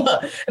Tesla.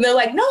 And they're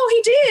like, no,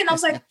 he did. And I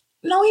was like,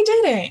 no, he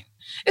didn't.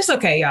 It's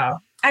okay, y'all.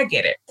 I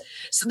get it.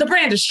 So the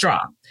brand is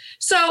strong.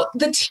 So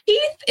the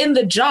teeth in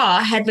the jaw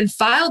had been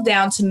filed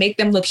down to make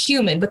them look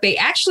human, but they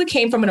actually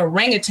came from an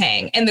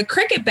orangutan. And the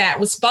cricket bat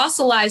was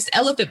fossilized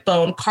elephant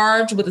bone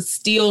carved with a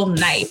steel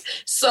knife.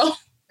 So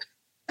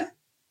y'all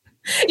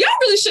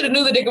really should have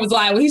knew the nigga was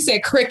lying when he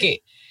said cricket.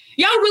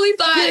 Y'all really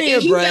thought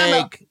he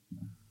found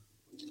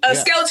a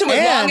skeleton with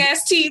long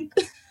ass teeth.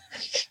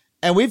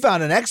 And we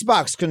found an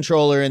Xbox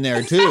controller in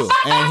there too.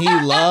 And he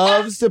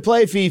loves to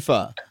play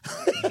FIFA.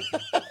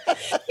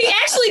 He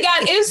actually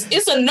got,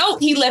 it's a note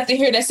he left in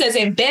here that says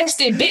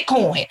invest in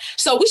Bitcoin.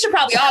 So we should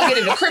probably all get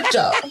into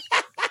crypto.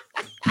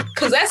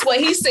 Because that's what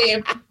he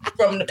said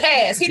from the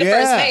past. He the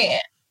first man.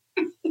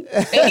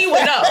 And he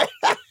went up.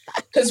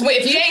 Because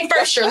if you ain't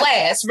first, you're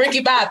last.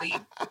 Ricky Bobby.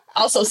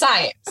 Also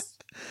science.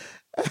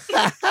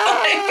 Like,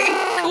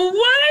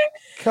 what?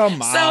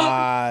 Come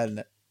on.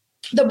 So,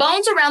 the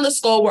bones around the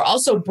skull were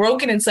also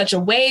broken in such a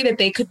way that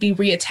they could be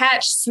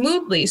reattached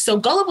smoothly. So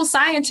gullible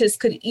scientists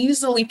could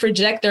easily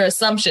project their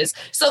assumptions.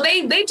 So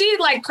they did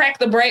like crack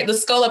the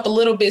skull up a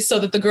little bit so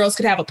that the girls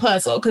could have a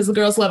puzzle, because the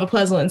girls love a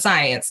puzzle in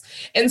science.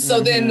 And so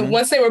then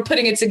once they were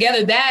putting it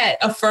together, that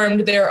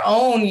affirmed their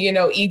own,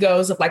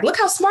 egos of like, look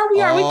how smart we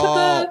are. We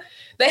put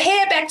the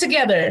head back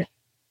together.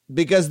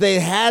 Because they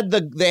had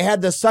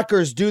the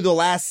suckers do the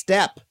last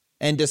step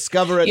and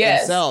discover it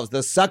themselves.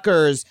 The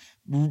suckers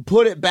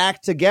put it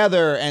back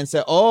together and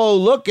say, oh,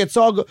 look, it's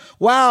all good.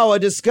 Wow, a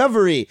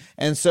discovery.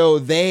 And so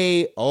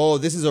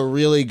this is a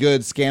really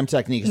good scam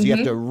technique. So you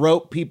have to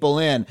rope people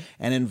in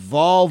and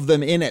involve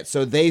them in it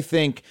so they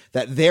think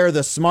that they're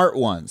the smart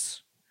ones.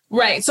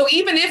 Right. So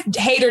even if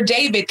Hater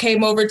David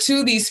came over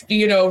to these,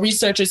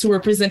 researchers who were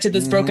presented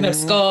this broken up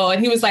skull,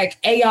 and he was like,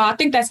 hey, y'all, I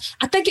think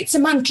it's a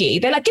monkey.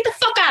 They're like, get the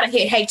fuck out of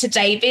here, Hater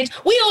David.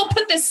 We all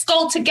put this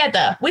skull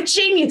together. We're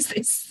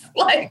geniuses.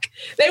 Like,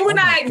 they were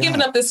not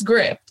giving up this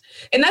grift.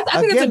 And I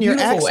think that's a beautiful your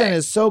accent way.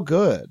 Is so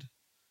good.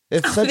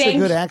 It's such a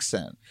good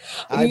accent.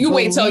 You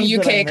wait till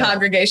UK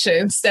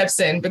congregation steps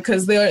in,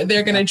 because they're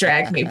going to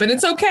drag me, but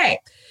it's okay.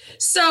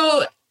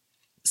 So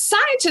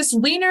scientists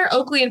Wiener,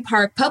 Oakley, and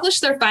Park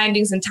published their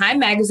findings in Time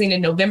magazine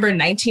in November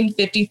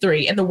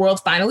 1953, and the world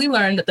finally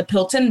learned that the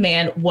Pilton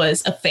man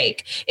was a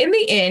fake. In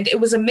the end, it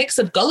was a mix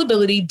of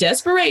gullibility,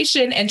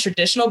 desperation, and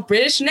traditional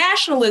British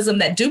nationalism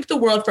that duped the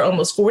world for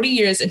almost 40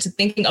 years into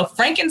thinking a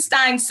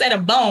Frankenstein set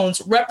of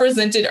bones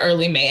represented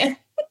early man.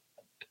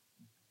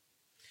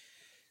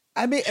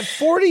 I mean,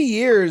 40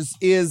 years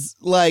is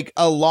like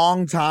a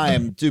long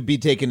time to be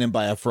taken in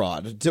by a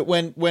fraud.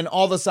 When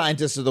all the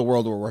scientists of the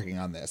world were working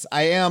on this,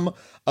 I am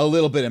a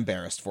little bit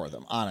embarrassed for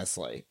them,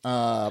 honestly.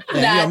 And,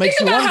 think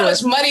about how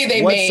much money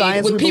they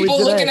made with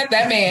people looking at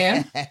that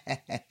man.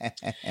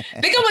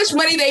 Think how much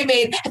money they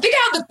made. Think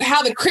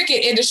how the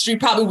cricket industry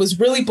probably was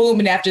really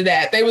booming after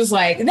that. They was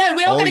like, no,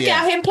 we're all going to get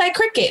out here and play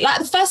cricket like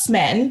the first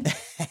men.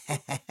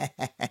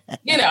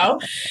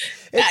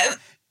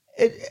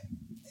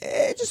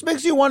 It just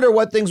makes you wonder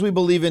what things we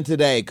believe in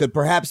today could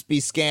perhaps be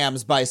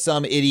scams by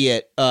some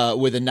idiot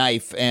with a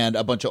knife and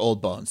a bunch of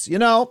old bones.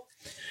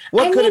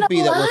 What could it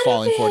be that we're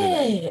falling for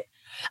today?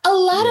 A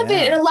lot of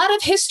it. And a lot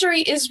of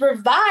history is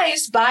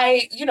revised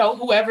by,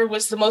 whoever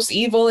was the most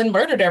evil and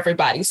murdered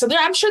everybody. So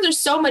I'm sure there's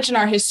so much in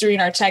our history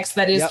and our text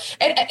that is,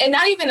 and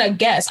not even a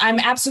guess. I'm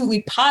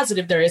absolutely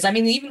positive there is. I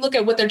mean, even look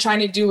at what they're trying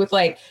to do with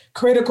like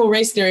critical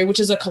race theory, which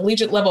is a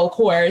collegiate level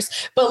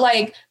course, but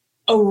like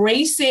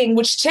erasing,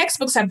 which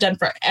textbooks have done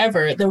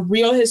forever, the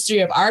real history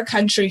of our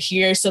country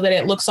here so that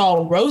it looks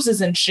all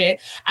roses and shit.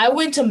 I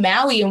went to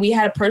Maui and we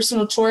had a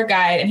personal tour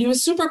guide and he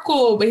was super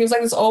cool, but he was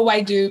like this old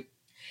white dude.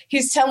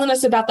 He's telling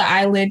us about the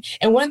island.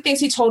 And one of the things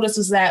he told us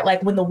was that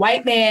like when the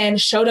white man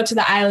showed up to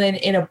the island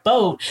in a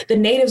boat, the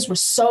natives were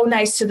so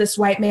nice to this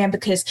white man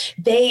because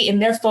they, in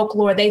their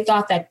folklore, they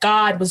thought that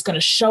God was going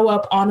to show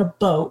up on a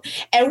boat.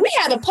 And we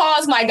had to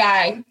pause, my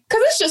guy,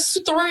 because it's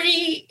just 4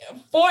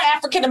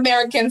 African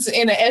Americans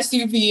in an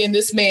SUV and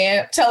this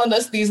man telling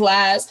us these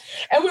lies.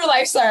 And we were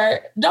like,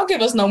 sir, don't give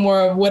us no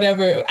more of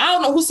whatever. I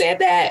don't know who said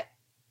that.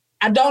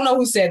 I don't know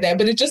who said that,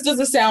 but it just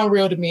doesn't sound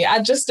real to me.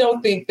 I just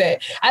don't think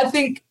that. I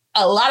think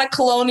a lot of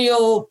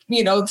colonial,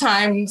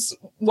 times,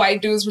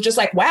 white dudes were just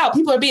like, wow,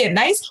 people are being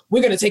nice.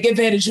 We're going to take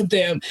advantage of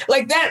them.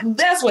 Like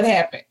that's what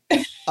happened.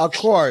 Of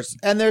course.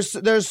 And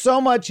there's so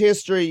much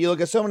history. You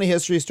look at so many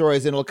history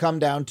stories and it'll come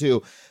down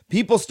to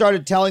people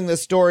started telling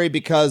this story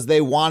because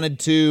they wanted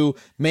to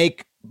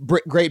make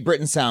Great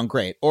Britain sound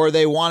great, or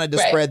they wanted to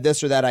spread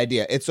this or that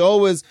idea. It's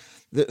always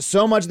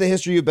so much of the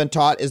history you've been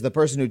taught is the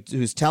person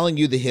who's telling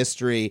you the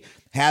history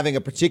having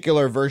a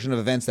particular version of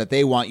events that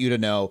they want you to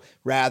know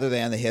rather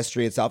than the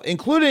history itself,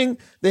 including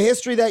the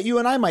history that you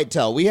and I might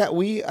tell.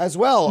 We as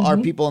well are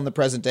people in the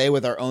present day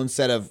with our own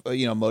set of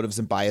motives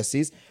and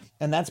biases.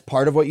 And that's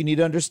part of what you need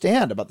to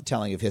understand about the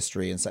telling of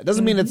history and stuff. It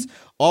doesn't mean it's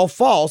all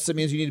false. It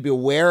means you need to be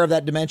aware of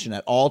that dimension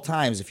at all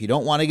times if you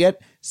don't want to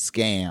get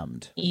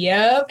scammed.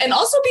 Yep. And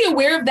also be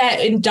aware of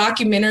that in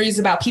documentaries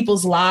about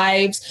people's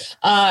lives.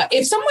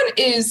 If someone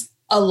is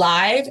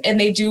alive and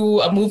they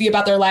do a movie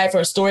about their life or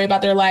a story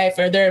about their life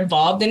or they're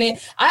involved in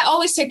it, I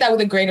always take that with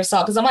a grain of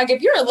salt because I'm like,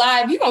 if you're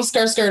alive, you're going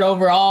to skirt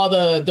over all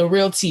the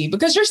real tea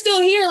because you're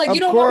still here. Like, you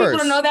don't want people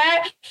to know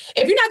that.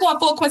 If you're not going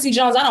full Quincy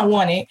Jones, I don't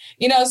want it.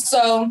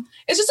 So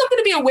it's just something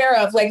to be aware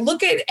of. Like,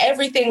 look at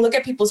everything. Look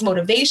at people's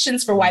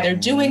motivations for why they're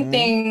doing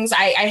things.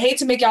 I hate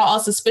to make y'all all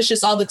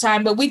suspicious all the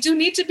time, but we do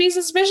need to be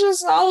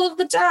suspicious all of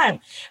the time.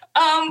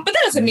 But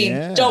that doesn't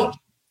mean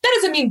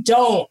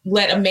don't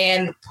let a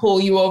man pull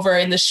you over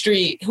in the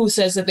street who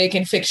says that they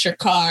can fix your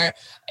car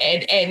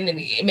and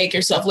make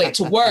yourself late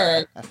to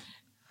work.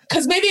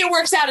 Because maybe it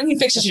works out and he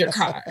fixes your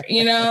car,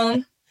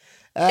 It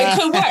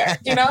could work,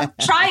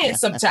 Try it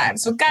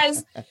sometimes. But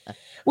guys,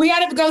 we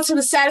got to go to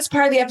the saddest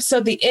part of the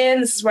episode, the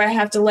end. This is where I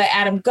have to let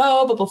Adam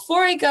go. But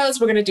before he goes,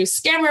 we're going to do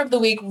Scammer of the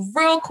Week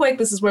real quick.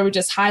 This is where we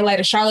just highlight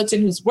a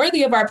charlatan who's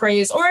worthy of our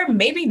praise, or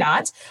maybe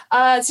not.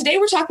 Today,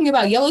 we're talking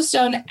about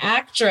Yellowstone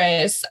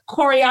actress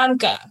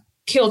Q'orianka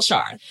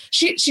Kilchar.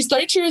 She's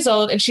 32 years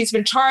old, and she's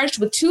been charged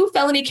with 2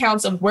 felony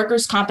counts of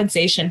workers'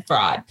 compensation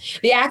fraud.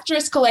 The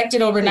actress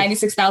collected over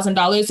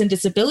 $96,000 in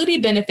disability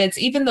benefits,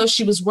 even though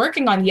she was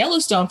working on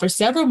Yellowstone for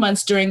several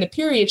months during the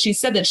period she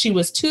said that she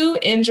was too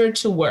injured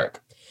to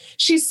work.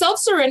 She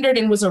self-surrendered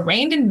and was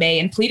arraigned in May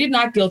and pleaded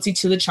not guilty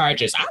to the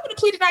charges. I would have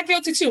pleaded not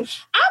guilty too.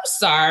 I'm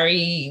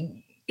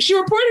sorry. She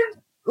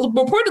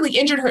reportedly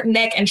injured her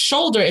neck and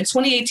shoulder in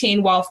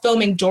 2018 while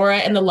filming Dora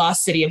and the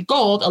Lost City of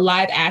Gold, a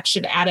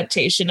live-action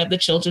adaptation of the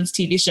children's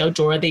TV show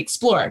Dora the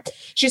Explorer.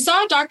 She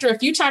saw a doctor a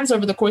few times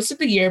over the course of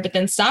the year, but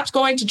then stopped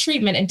going to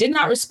treatment and did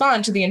not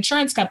respond to the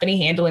insurance company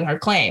handling her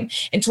claim.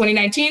 In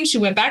 2019, she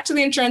went back to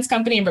the insurance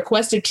company and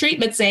requested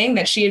treatment, saying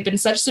that she had been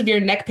such severe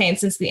neck pain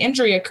since the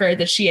injury occurred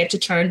that she had to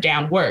turn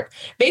down work.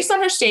 Based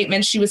on her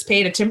statement, she was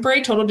paid a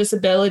temporary total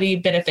disability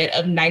benefit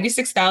of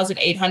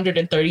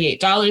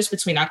 $96,838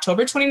 between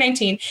October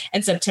 2019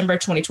 and September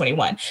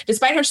 2021.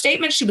 Despite her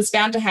statement, she was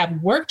found to have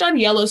worked on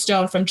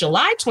Yellowstone from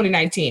July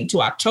 2019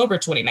 to October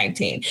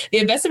 2019. The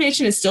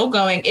investigation is still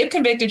going. If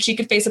convicted, she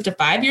could face up to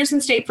 5 years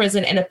in state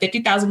prison and a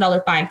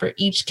 $50,000 fine for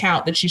each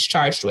count that she's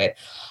charged with.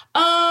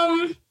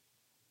 Q'orianka,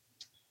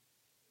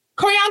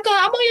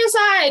 I'm on your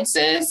side,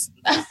 sis.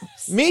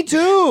 Me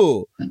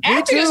too.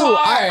 Acting is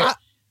hard.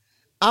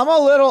 I'm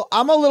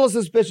a little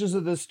suspicious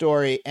of this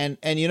story, and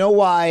you know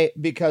why?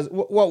 Because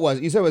what was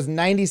it? You said it was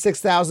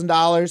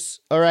 $96,000.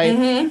 All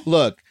right.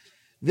 Look,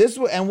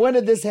 and when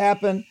did this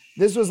happen?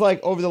 This was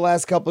like over the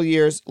last couple of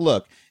years.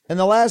 Look, in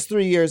the last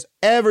 3 years,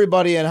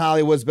 everybody in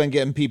Hollywood's been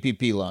getting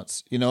PPP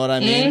loans. You know what I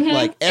mean?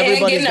 Like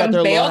everybody's got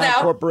their loan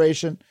out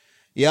corporation.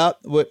 Yep,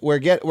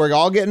 we're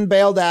all getting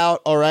bailed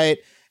out. All right.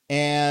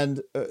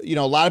 And, a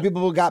lot of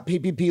people got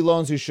PPP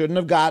loans who shouldn't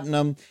have gotten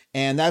them.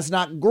 And that's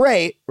not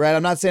great, right?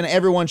 I'm not saying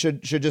everyone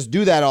should just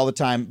do that all the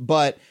time.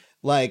 But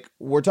like,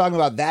 we're talking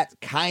about that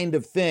kind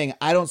of thing.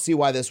 I don't see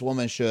why this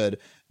woman should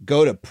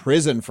go to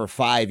prison for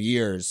 5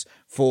 years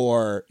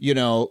for,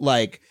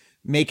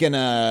 making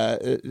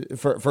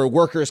for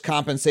workers'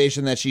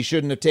 compensation that she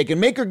shouldn't have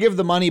taken. Make her give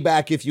the money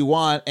back if you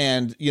want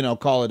and,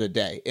 call it a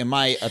day, in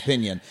my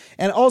opinion.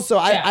 And also,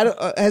 I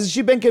don't, has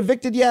she been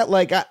convicted yet?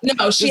 Like,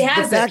 no, she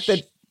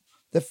hasn't.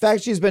 The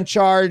fact she's been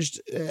charged,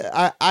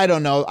 I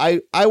don't know.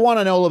 I want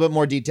to know a little bit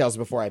more details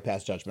before I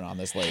pass judgment on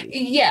this lady.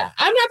 Yeah,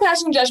 I'm not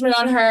passing judgment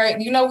on her.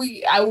 We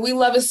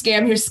love a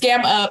scam here,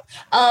 scam up.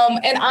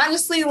 And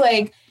honestly,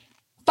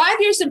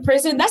 5 years in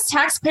prison, that's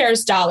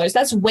taxpayers' dollars.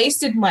 That's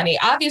wasted money.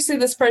 Obviously,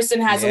 this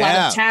person has a lot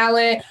of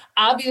talent.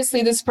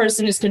 Obviously, this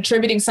person is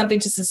contributing something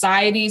to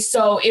society.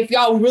 So if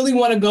y'all really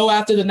want to go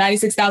after the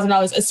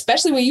 $96,000,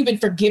 especially when you've been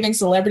forgiving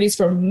celebrities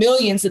for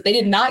millions that they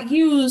did not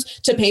use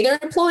to pay their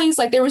employees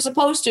like they were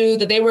supposed to,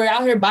 that they were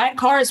out here buying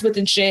cars with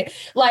and shit,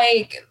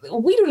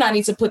 we do not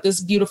need to put this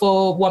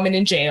beautiful woman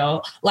in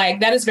jail.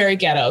 That is very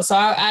ghetto. So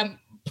I'm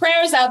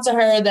prayers out to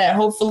her that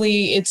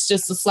hopefully it's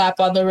just a slap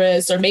on the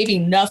wrist or maybe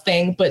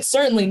nothing, but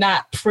certainly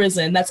not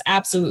prison. That's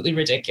absolutely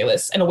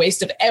ridiculous and a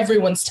waste of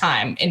everyone's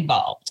time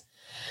involved.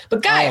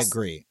 But guys, I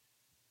agree.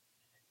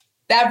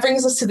 That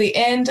brings us to the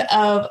end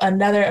of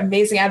another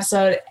amazing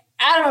episode.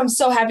 Adam, I'm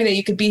so happy that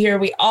you could be here.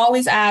 We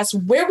always ask,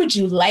 where would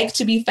you like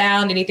to be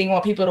found? Anything you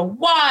want people to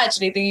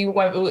watch? Anything you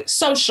want,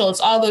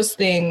 socials, all those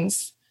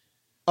things?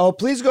 Oh,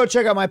 please go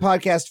check out my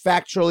podcast,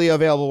 Factually,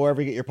 available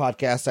wherever you get your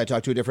podcasts. I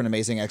talk to a different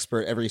amazing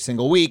expert every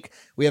single week.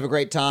 We have a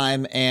great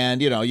time.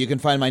 And, you can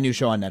find my new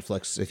show on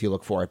Netflix if you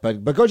look for it.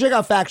 But go check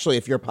out Factually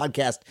if you're a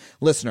podcast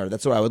listener.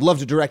 That's what I would love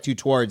to direct you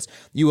towards.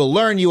 You will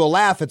learn, you will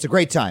laugh. It's a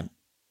great time.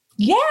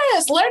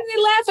 Yes, learning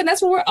and laughing.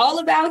 That's what we're all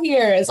about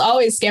here. As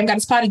always,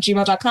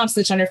 scamgoddesspod@gmail.com.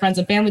 Switch on your friends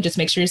and family. Just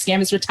make sure your scam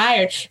is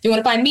retired. If you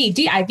want to find me,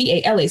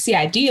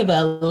 DIVALACID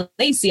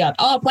on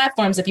all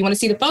platforms. If you want to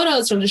see the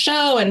photos from the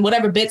show and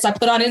whatever bits I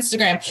put on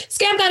Instagram,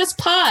 Scam Goddess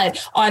Pod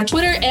on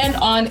Twitter and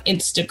on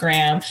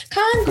Instagram.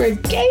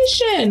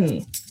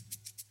 Congregation,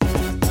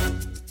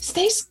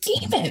 stay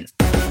scheming.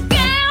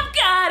 Scam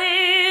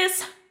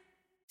Goddess.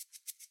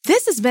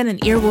 This has been an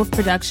Earwolf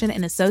production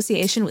in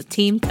association with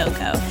Team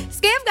Coco.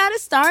 Scam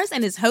Goddess stars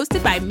and is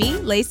hosted by me,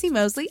 Lacey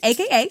Mosley,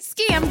 a.k.a.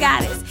 Scam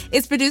Goddess.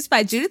 It's produced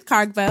by Judith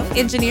Cargbo,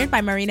 engineered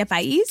by Marina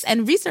Pais,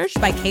 and researched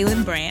by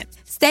Kaylin Brandt.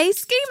 Stay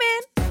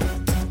scheming!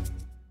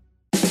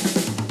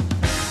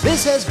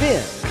 This has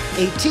been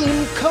a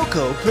Team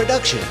Coco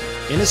production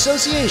in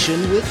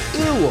association with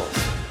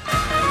Earwolf.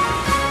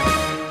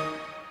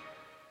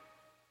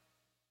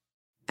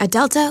 At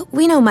Delta,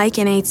 we know Mike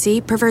in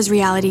 8C prefers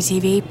reality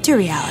TV to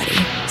reality.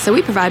 So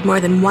we provide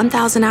more than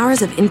 1,000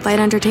 hours of in-flight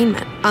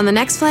entertainment. On the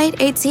next flight,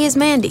 8C is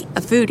Mandy,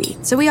 a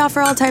foodie. So we offer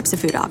all types of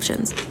food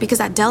options. Because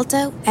at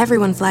Delta,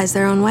 everyone flies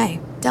their own way.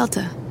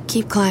 Delta,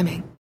 keep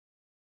climbing.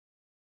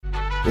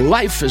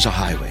 Life is a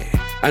highway,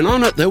 and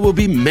on it there will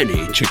be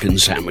many chicken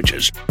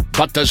sandwiches.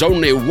 But there's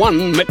only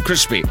one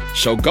McCrispy.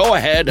 So go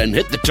ahead and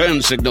hit the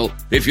turn signal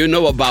if you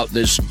know about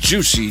this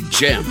juicy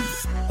gem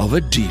of a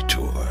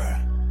detour.